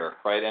vSphere,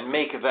 right, and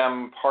make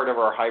them part of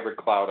our hybrid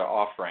cloud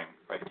offering,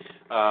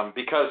 right?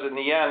 Because in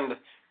the end,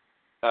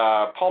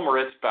 Paul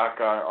Maritz,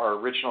 back our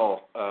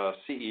original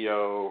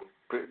CEO,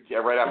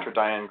 right after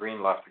Diane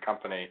Green left the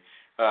company,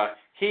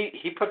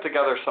 he put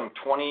together some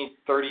 20,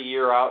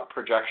 30-year out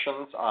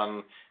projections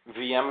on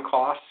VM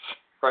costs,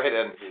 right,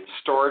 and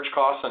storage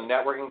costs and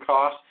networking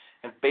costs,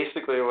 and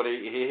basically what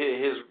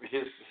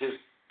his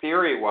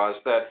theory was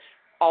that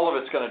all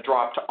of it's going to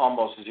drop to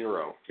almost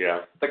zero. Yeah.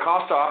 The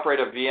cost to operate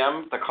a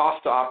VM, the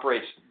cost to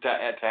operate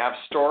to have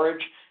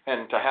storage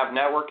and to have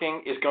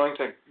networking is going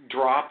to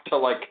drop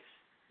to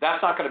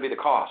that's not going to be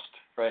the cost,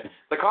 right?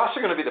 The costs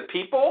are going to be the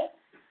people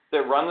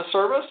that run the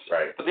service,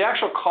 right? But the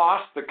actual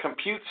cost, the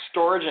compute,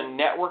 storage, and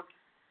network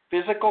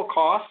physical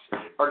costs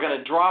are going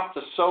to drop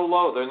to so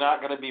low they're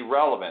not going to be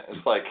relevant.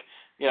 It's like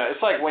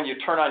it's like when you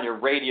turn on your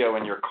radio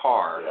in your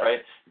car, right?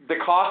 The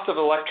cost of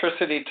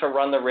electricity to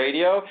run the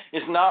radio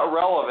is not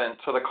relevant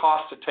to the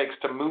cost it takes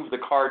to move the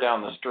car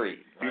down the street.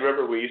 Do you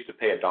remember we used to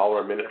pay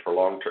 $1 a minute for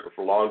long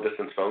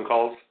distance phone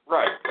calls?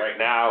 Right. Right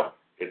now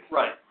it's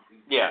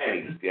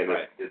pennies, and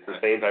it's the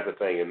same type of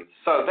thing. And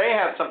so they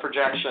had some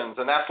projections,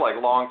 and that's like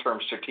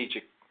long-term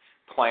strategic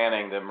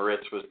planning that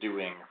Maritz was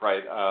doing,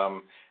 right?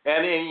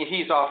 And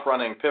he's off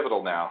running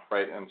Pivotal now,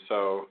 right? And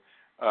so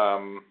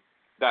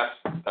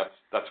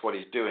that's what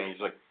he's doing.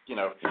 He's like,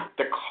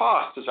 the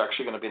cost is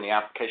actually going to be in the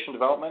application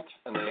development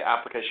and the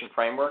application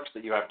frameworks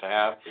that you have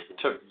to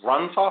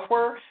run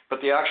software,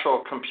 but the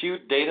actual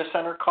compute data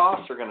center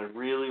costs are going to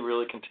really,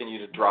 really continue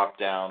to drop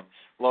down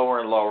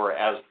lower and lower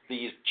as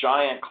these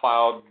giant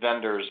cloud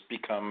vendors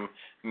become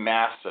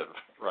massive,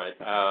 right?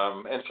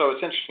 And so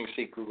it's interesting to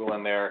see Google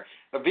in there.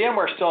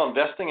 VMware is still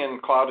investing in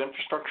cloud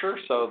infrastructure,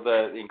 so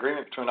the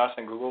agreement between us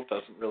and Google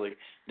doesn't really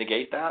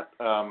negate that.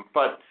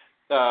 But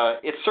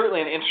it's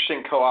certainly an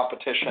interesting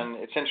co-opetition.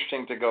 It's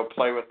interesting to go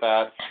play with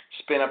that,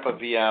 spin up a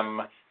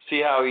VM,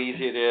 see how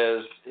easy it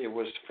is. It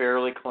was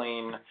fairly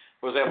clean.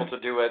 Was able to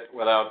do it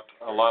without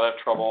a lot of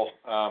trouble.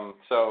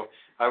 So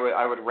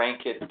I would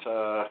rank it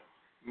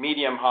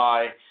medium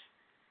high.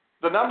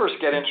 The numbers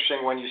get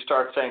interesting when you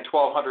start saying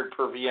 1,200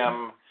 per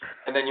VM,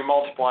 and then you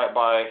multiply it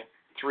by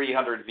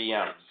 300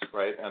 VMs,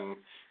 right? And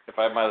if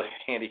I have my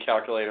handy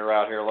calculator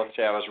out here, let's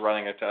say I was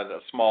running a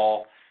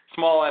small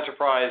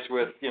enterprise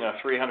with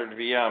 300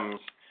 VMs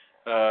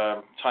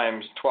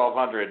times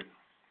 1,200,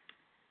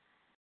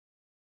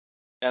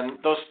 and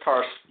those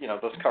cars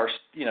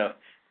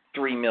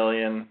 3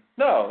 million.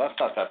 No, that's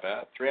not that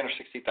bad.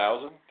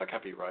 360,000. That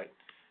can't be right.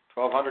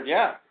 1,200.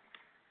 Yeah.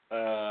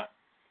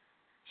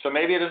 So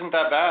maybe it isn't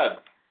that bad.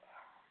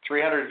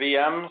 300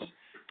 VMs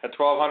at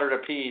 1,200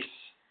 apiece.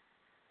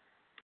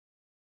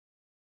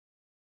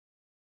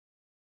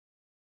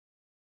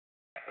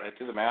 Did I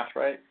do the math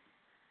right?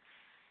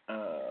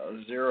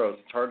 Zeros.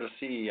 It's hard to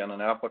see on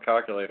an Apple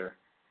calculator.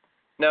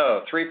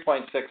 No,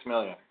 3.6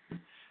 million.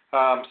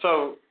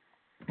 So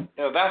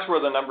that's where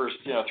the numbers,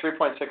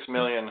 3.6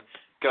 million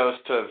goes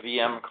to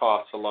VM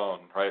costs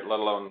alone, right? Let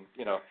alone,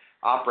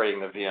 operating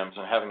the VMs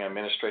and having an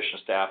administration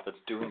staff that's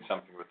doing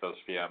something with those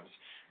VMs.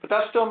 But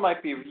that still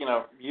might be,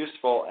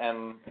 useful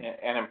and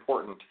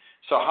important.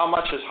 So how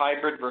much is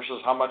hybrid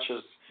versus how much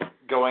is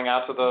going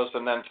out to those?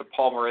 And then to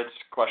Paul Maritz's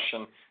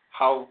question,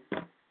 how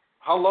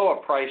low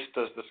a price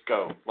does this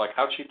go? Like,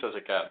 how cheap does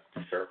it get?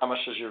 Sure. How much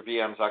does your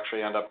VMs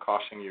actually end up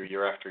costing you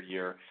year after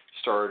year,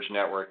 storage,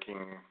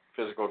 networking,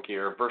 physical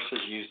gear, versus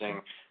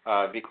using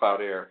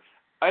vCloud Air?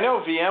 I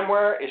know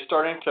VMware is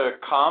starting to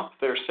comp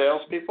their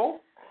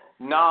salespeople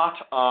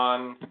not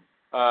on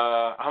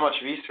how much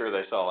vSphere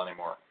they sell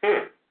anymore.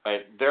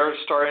 Right? They're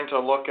starting to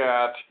look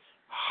at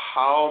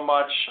how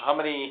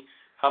many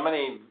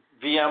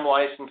VM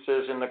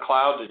licenses in the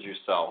cloud did you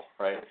sell,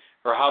 right?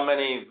 Or how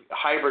many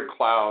hybrid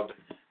cloud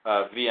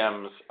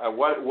VMs?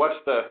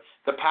 What's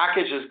the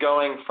package is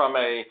going from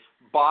a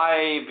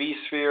buy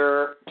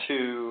vSphere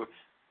to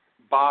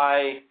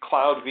buy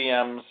cloud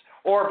VMs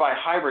or buy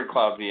hybrid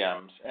cloud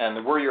VMs,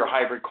 and we're your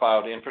hybrid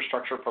cloud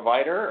infrastructure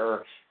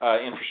provider or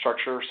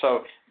infrastructure.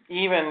 So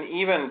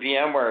even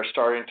VMware is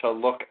starting to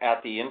look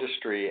at the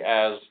industry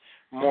as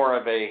more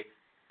of a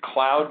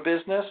cloud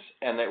business,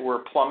 and that we're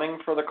plumbing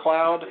for the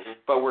cloud,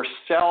 but we're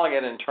selling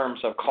it in terms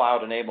of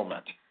cloud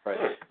enablement, right?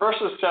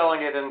 Versus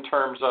selling it in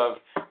terms of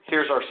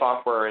here's our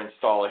software,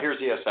 install it, here's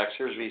ESX,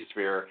 here's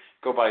vSphere,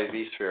 go buy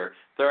vSphere.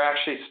 They're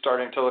actually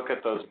starting to look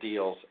at those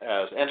deals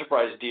as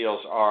enterprise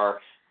deals are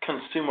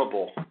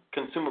consumable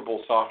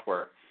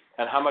software,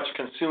 and how much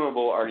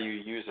consumable are you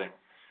using?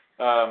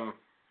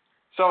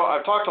 So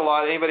I've talked a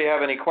lot. Anybody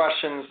have any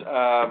questions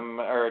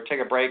or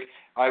take a break?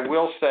 I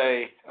will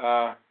say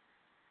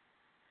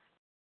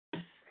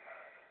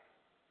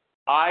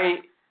I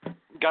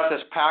got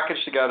this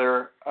package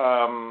together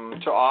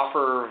to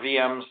offer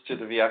VMs to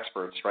the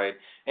vExperts, right?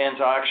 And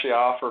to actually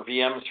offer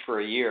VMs for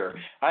a year.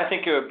 I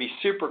think it would be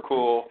super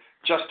cool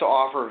just to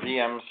offer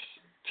VMs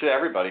to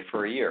everybody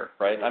for a year,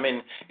 right? I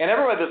mean, and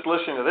everybody that's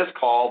listening to this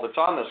call, that's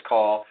on this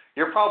call,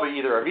 you're probably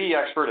either a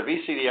vExpert, a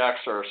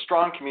vCDX, or a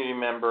strong community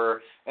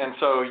member, and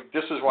so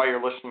this is why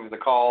you're listening to the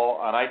call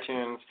on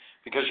iTunes,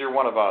 because you're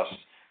one of us.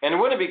 And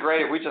wouldn't it be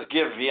great if we just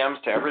give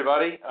VMs to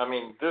everybody? I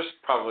mean, there's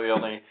probably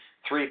only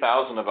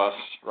 3,000 of us,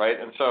 right?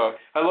 And so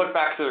I look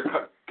back to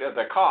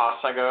the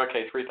costs, I go,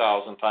 okay,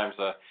 3,000 times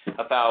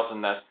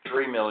 1,000, that's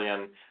 3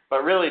 million.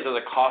 But really, does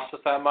it cost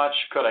us that much?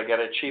 Could I get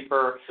it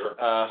cheaper? Sure.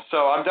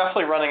 So I'm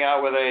definitely running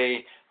out with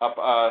a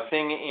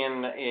thing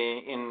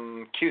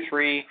in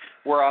Q3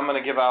 where I'm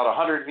going to give out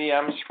 100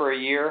 VMs for a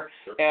year.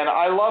 Sure. And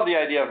I love the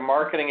idea of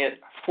marketing it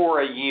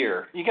for a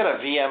year. You get a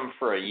VM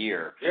for a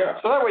year.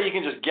 Yeah. So that way you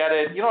can just get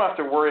it. You don't have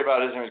to worry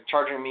about it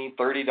charging me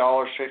 $30,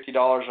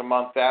 $50 a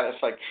month.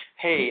 It's like,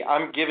 hey,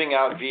 I'm giving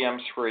out VMs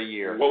for a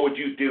year. What would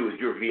you do with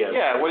your VM?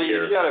 Yeah, what do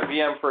you got a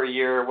VM for a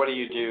year? What do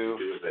you do?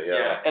 With it,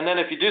 yeah. And then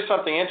if you do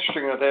something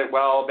interesting with it,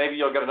 well, maybe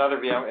you'll get another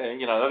VM,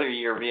 another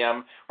year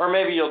VM, or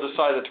maybe you'll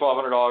decide that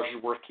 $1,200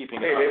 is worth keeping.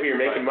 Hey, maybe you're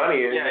making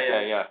money.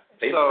 Yeah.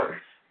 So,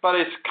 but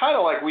it's kind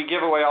of like we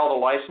give away all the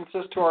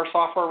licenses to our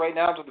software right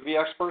now to the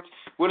vExperts.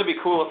 Wouldn't it be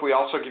cool if we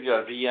also give you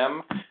a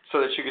VM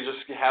so that you could just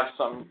have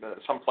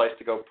some place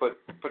to go put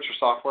your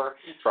software?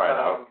 Try it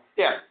out.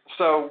 Yeah.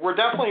 So we're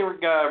definitely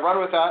run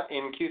with that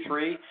in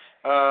Q3.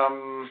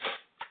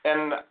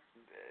 And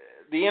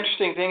the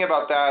interesting thing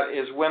about that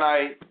is when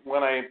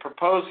I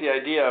proposed the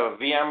idea of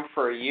VM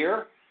for a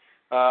year,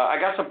 I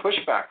got some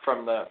pushback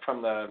from the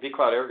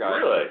vCloud Air guys.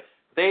 Really?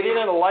 They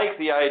didn't like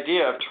the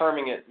idea of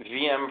terming it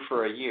VM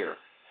for a year.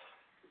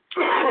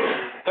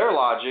 Their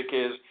logic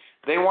is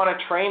they want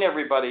to train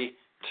everybody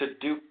to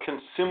do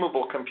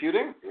consumable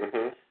computing.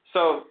 Mm-hmm.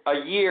 So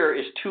a year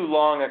is too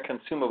long a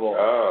consumable.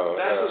 Oh,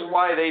 that is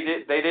why they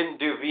didn't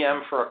do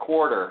VM for a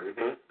quarter.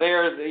 Mm-hmm.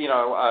 They're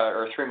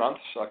or 3 months,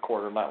 a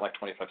quarter, not like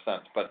 25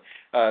 cents. But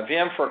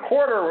VM for a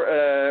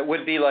quarter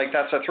would be like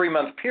that's a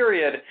 3-month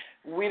period.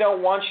 We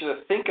don't want you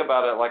to think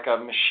about it like a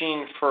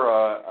machine for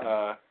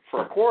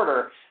a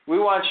quarter. We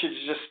want you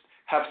to just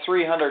have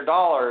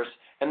 $300,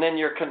 and then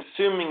you're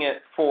consuming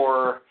it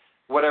for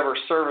whatever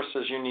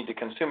services you need to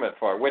consume it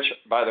for, which,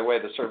 by the way,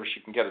 the service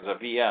you can get is a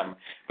VM.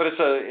 But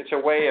it's a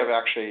way of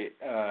actually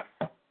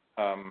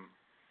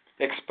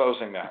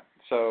exposing that.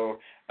 So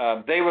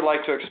they would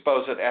like to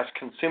expose it as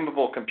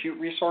consumable compute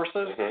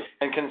resources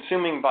and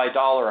consuming by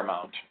dollar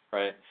amount,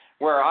 right?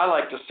 Where I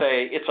like to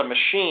say it's a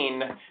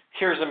machine,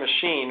 here's a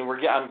machine,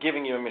 I'm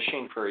giving you a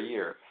machine for a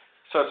year.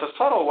 So it's a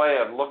subtle way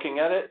of looking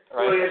at it,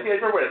 right? Well, it's a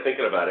different way of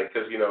thinking about it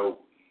because,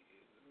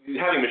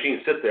 having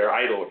machines sit there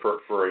idle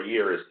for a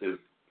year is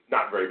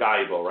not very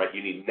valuable, right?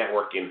 You need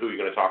networking, who you're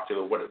going to talk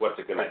to, what's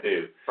it going to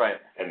do. Right.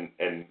 And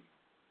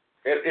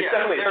it's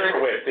definitely a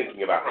different way of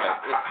thinking about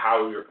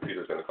how your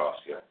computer's going to cost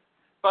you.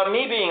 But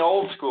me being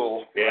old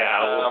school,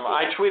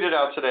 I tweeted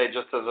out today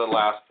just as a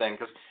last thing,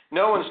 because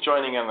no one's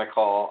joining in the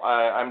call.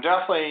 I'm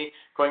definitely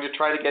going to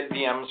try to get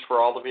VMs for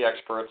all the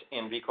vExperts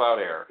in vCloud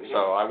Air. Mm-hmm.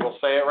 So I will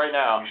say it right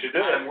now. You should do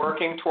it. I'm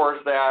working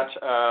towards that.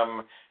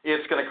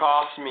 It's going to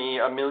cost me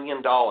 $1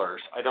 million.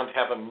 I don't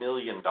have $1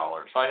 million.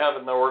 I have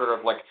in the order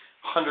of like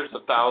hundreds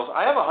of thousands.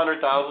 I have $100,000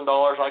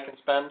 I can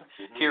spend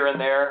here and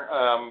there.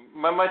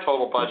 My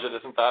total budget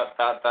isn't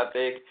that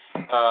big.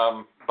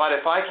 But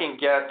if I can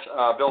get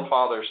Bill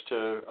Fathers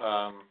to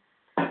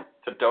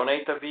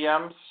donate the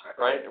VMs,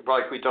 right?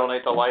 Like we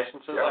donate the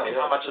licenses. I mean,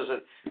 how much is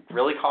it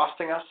really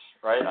costing us,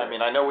 right? I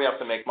mean, I know we have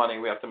to make money,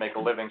 we have to make a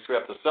living, so we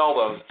have to sell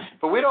those.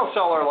 But we don't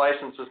sell our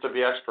licenses to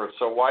vExperts,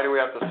 so why do we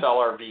have to sell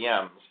our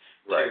VMs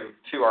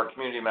to our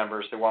community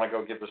members who want to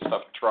go give this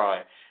stuff a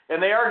try?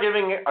 And they are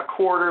giving a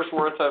quarter's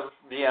worth of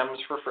VMs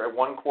for free, a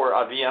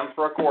VM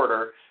for a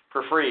quarter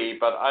for free,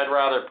 but I'd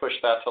rather push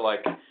that to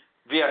like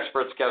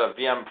vExperts get a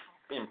VM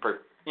in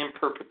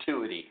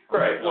perpetuity.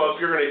 Right. Well,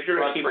 if you're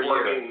gonna keep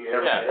working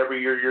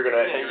every year, you're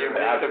gonna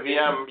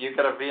you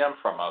get a VM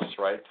from us,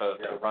 right?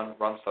 To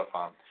run stuff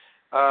on.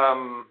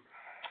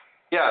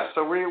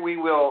 So we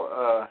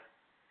will.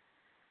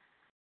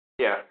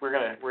 We're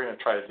gonna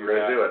try to do that. We're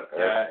gonna do it.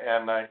 Yeah,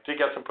 and I did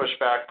get some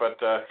pushback, but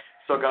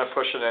still gonna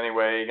push it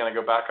anyway. Gonna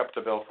go back up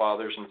to Bill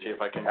Fathers and see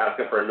if I can ask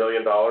him for $1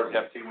 million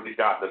and see what he's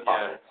got in his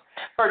pocket.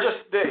 Or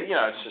just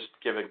it's just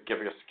give us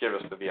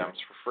the VMs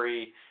for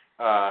free.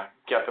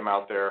 get them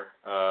out there,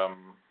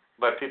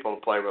 let people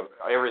play with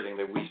everything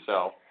that we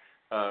sell,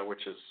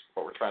 which is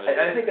what we're trying to do.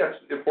 And I think that's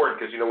important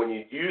because, when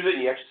you use it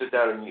and you actually sit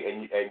down and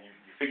you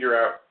figure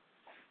out,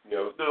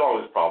 there's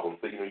always problems,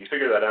 but, you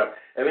figure that out,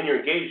 and then you're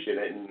engaged in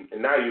it,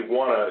 and now you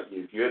want to,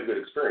 if you had a good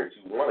experience,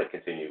 you want to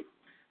continue.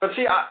 But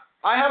see,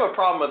 I have a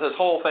problem with this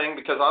whole thing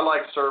because I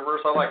like servers,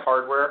 I like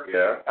hardware,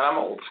 and I'm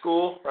old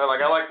school, right?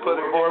 Like I like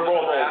putting things in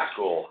a rack,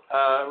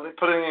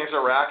 putting things in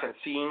a rack and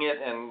seeing it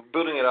and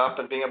booting it up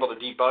and being able to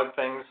debug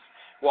things.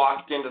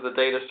 Walk into the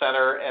data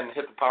center and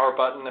hit the power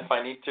button if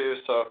I need to.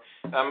 So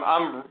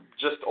I'm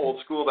just old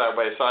school that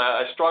way. So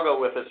I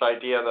struggle with this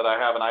idea that I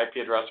have an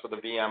IP address with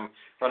a VM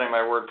running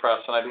my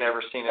WordPress, and I've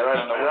never seen it.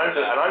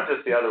 I'm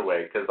just the other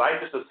way because I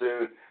just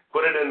assume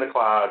put it in the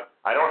cloud.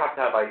 I don't have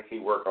to have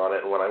IT work on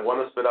it. And when I want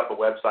to spin up a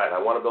website, I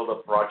want to build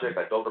up a project,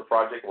 I build a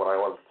project. When I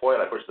want to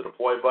deploy it, I push the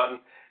deploy button,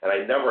 and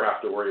I never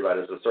have to worry about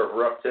is the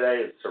server up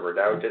today, is the server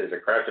down today, is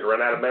it crashed, did it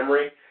run out of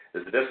memory,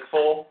 is the disk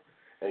full?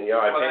 And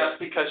that's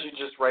because you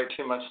just write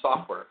too much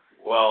software.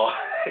 Well,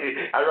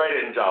 I write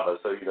it in Java,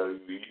 so you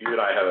and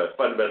I have a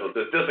fundamental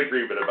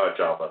disagreement about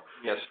Java.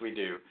 Yes, we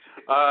do.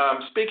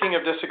 Speaking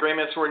of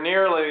disagreements, we're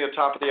nearly at the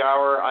top of the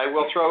hour. I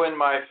will throw in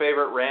my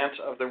favorite rant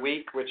of the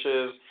week, which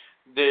is,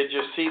 did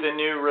you see the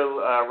new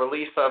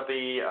release of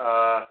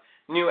the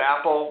new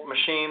Apple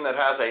machine that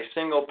has a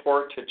single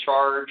port to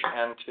charge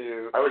and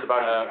to? I was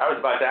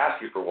about to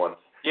ask you for one.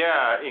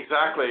 Yeah,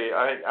 exactly.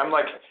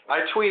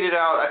 I tweeted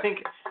out, I think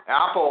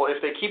Apple,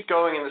 if they keep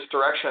going in this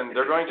direction,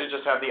 they're going to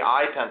just have the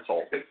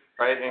iPencil,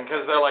 right? And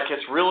because they're like,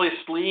 it's really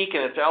sleek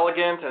and it's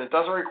elegant and it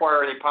doesn't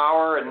require any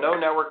power and no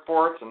network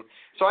ports. And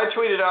so I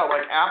tweeted out,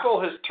 like,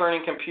 Apple is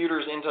turning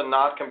computers into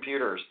not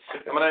computers.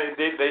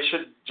 They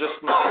should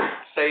just not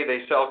say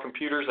they sell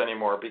computers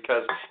anymore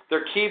because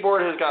their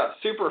keyboard has got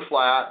super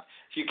flat.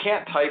 You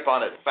can't type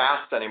on it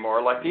fast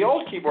anymore. Like the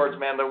old keyboards,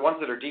 man, the ones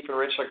that are deep and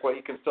rich, like what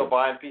you can still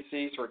buy on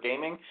PCs for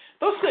gaming,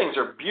 those things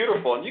are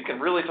beautiful, and you can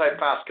really type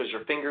fast because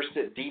your fingers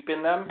sit deep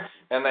in them,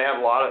 and they have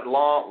a lot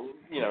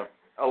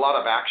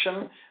of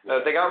action.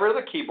 They got rid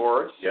of the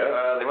keyboards.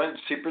 Yeah. They went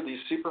these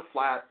super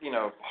flat,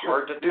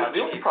 hard to touch.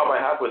 The only problem I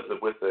have with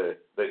the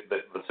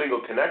single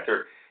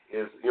connector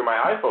is,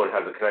 my iPhone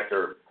has a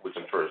connector, which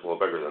I'm sure is a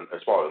little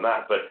smaller than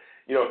that, but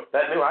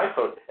that new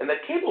iPhone, and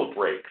that cable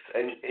breaks,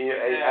 and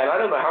I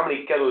don't know how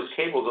many of those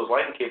cables, those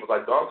lightning cables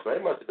I've gone through.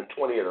 It must have been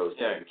 20 of those.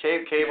 Yeah,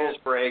 cables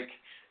break.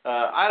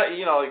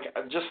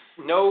 Just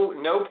no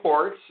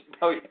ports.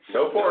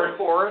 No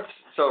ports.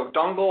 So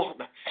dongle.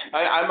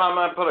 I'm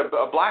gonna put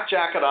a black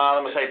jacket on.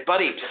 I'm gonna say,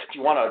 buddy,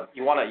 you want a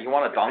dongle? You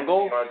want a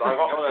dongle?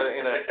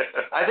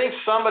 I think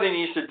somebody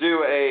needs to do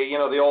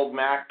the old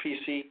Mac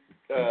PC.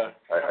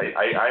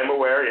 I am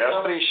aware. Yes.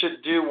 Somebody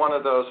should do one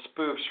of those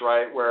spoofs,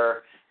 right,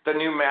 where the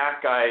new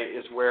Mac guy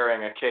is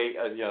wearing a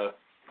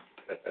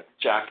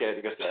jacket.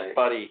 He goes,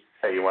 buddy.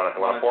 Hey, you want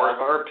a port?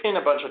 Or pin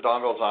a bunch of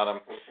dongles on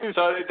him.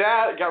 So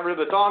that got rid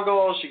of the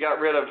dongles. You got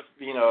rid of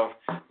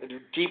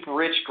deep,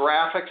 rich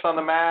graphics on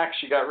the Macs.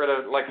 You got rid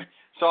of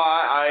So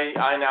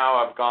I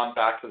now have gone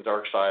back to the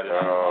dark side.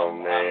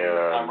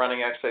 I'm running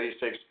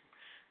x86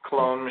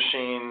 clone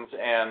machines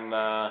and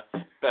wow.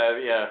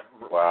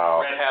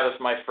 Red Hat is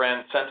my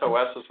friend.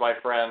 CentOS is my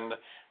friend.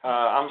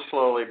 I'm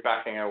slowly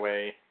backing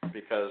away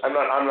because I'm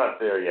not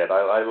there yet.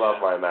 I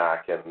love my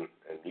Mac, and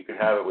you can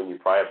have it when you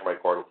pry it from my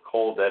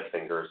cold dead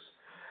fingers.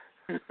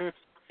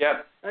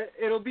 Yep.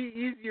 It'll be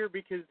easier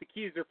because the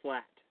keys are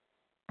flat.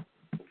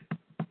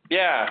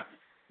 Yeah.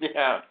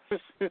 Yeah,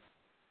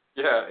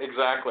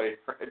 exactly.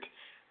 Right.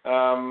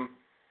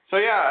 So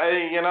yeah,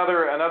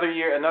 another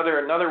year,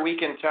 another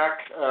week in tech.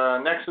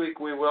 Next week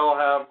we will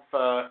have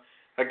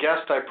a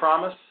guest, I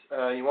promise.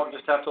 You won't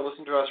just have to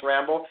listen to us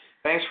ramble.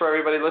 Thanks for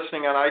everybody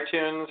listening on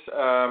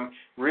iTunes.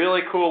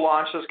 Really cool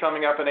launches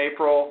coming up in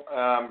April.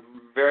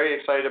 Very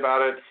excited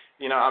about it.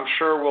 I'm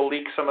sure we'll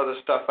leak some of the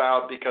stuff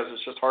out because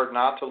it's just hard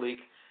not to leak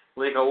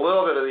a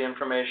little bit of the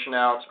information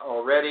out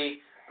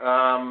already.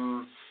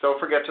 Don't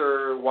forget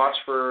to watch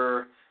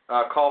for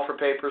Call for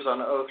Papers on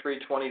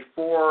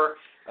 0324.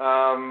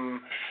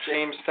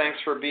 James, thanks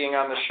for being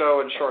on the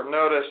show at short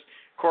notice.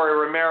 Corey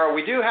Romero,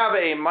 we do have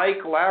a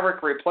Mike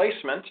Laverick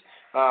replacement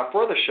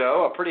for the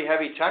show, a pretty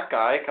heavy tech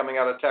guy coming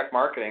out of tech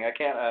marketing. I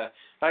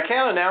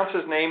can't announce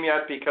his name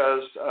yet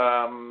because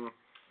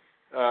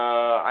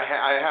I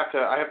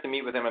have to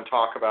meet with him and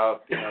talk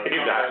about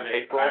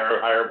April.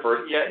 Hire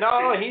person. Yeah,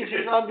 no, he's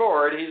on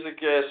board. He's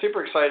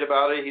super excited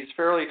about it. He's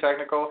fairly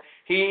technical.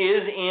 He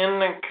is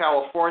in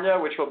California,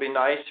 which will be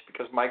nice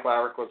because Mike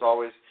Laverick was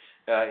always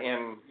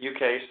in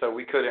UK, so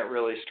we couldn't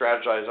really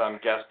strategize on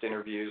guest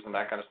interviews and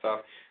that kind of stuff.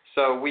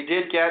 So we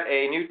did get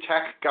a new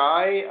tech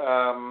guy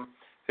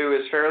who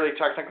is fairly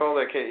technical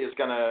that is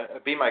going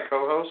to be my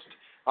co-host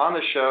on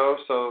the show,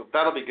 so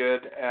that'll be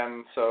good.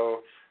 And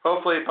so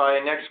hopefully by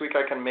next week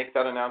I can make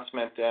that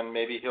announcement, and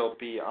maybe he'll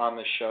be on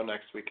the show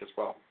next week as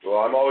well. Well,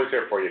 I'm always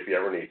here for you if you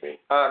ever need me.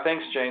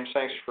 Thanks, James.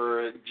 Thanks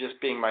for just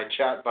being my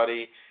chat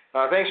buddy.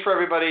 Thanks for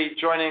everybody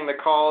joining the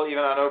call,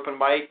 even on open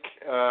mic,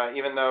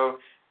 even though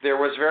There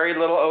was very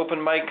little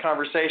open mic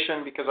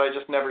conversation because I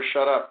just never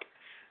shut up.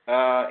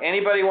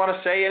 Anybody want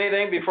to say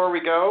anything before we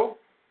go?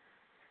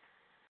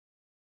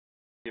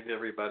 Give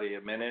everybody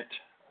a minute.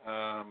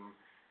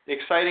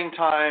 Exciting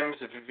times.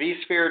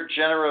 vSphere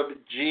Genera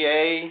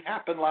GA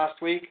happened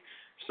last week.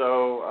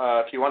 So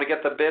if you want to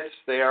get the bits,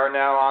 they are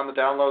now on the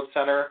Download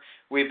Center.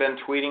 We've been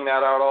tweeting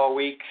that out all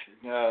week.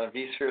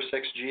 vSphere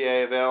 6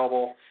 GA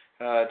available.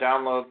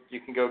 Download. You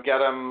can go get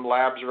them.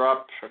 Labs are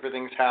up.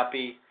 Everything's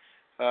happy.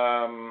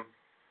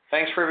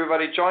 Thanks for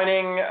everybody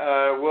joining.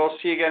 We'll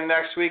see you again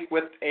next week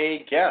with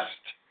a guest.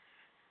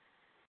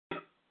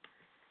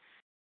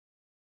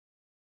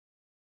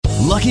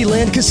 Lucky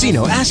Land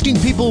Casino, asking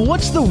people,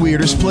 what's the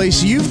weirdest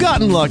place you've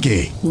gotten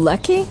lucky?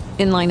 Lucky?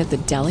 In line at the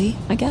deli,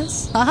 I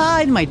guess?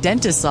 Aha, in my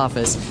dentist's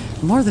office.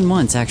 More than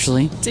once,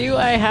 actually. Do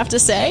I have to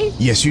say?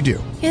 Yes, you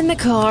do. In the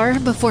car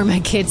before my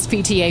kids'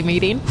 PTA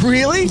meeting.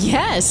 Really?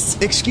 Yes.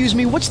 Excuse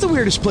me, what's the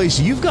weirdest place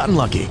you've gotten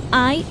lucky?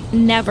 I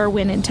never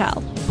win and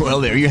tell.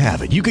 Well, there you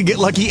have it. You can get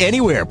lucky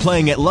anywhere,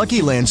 playing at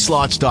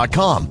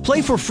LuckyLandSlots.com.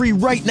 Play for free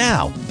right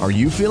now. Are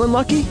you feeling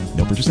lucky?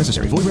 No purchase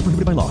necessary. Void where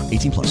prohibited by law.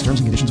 18+. Terms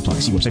and conditions apply.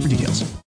 See website for details.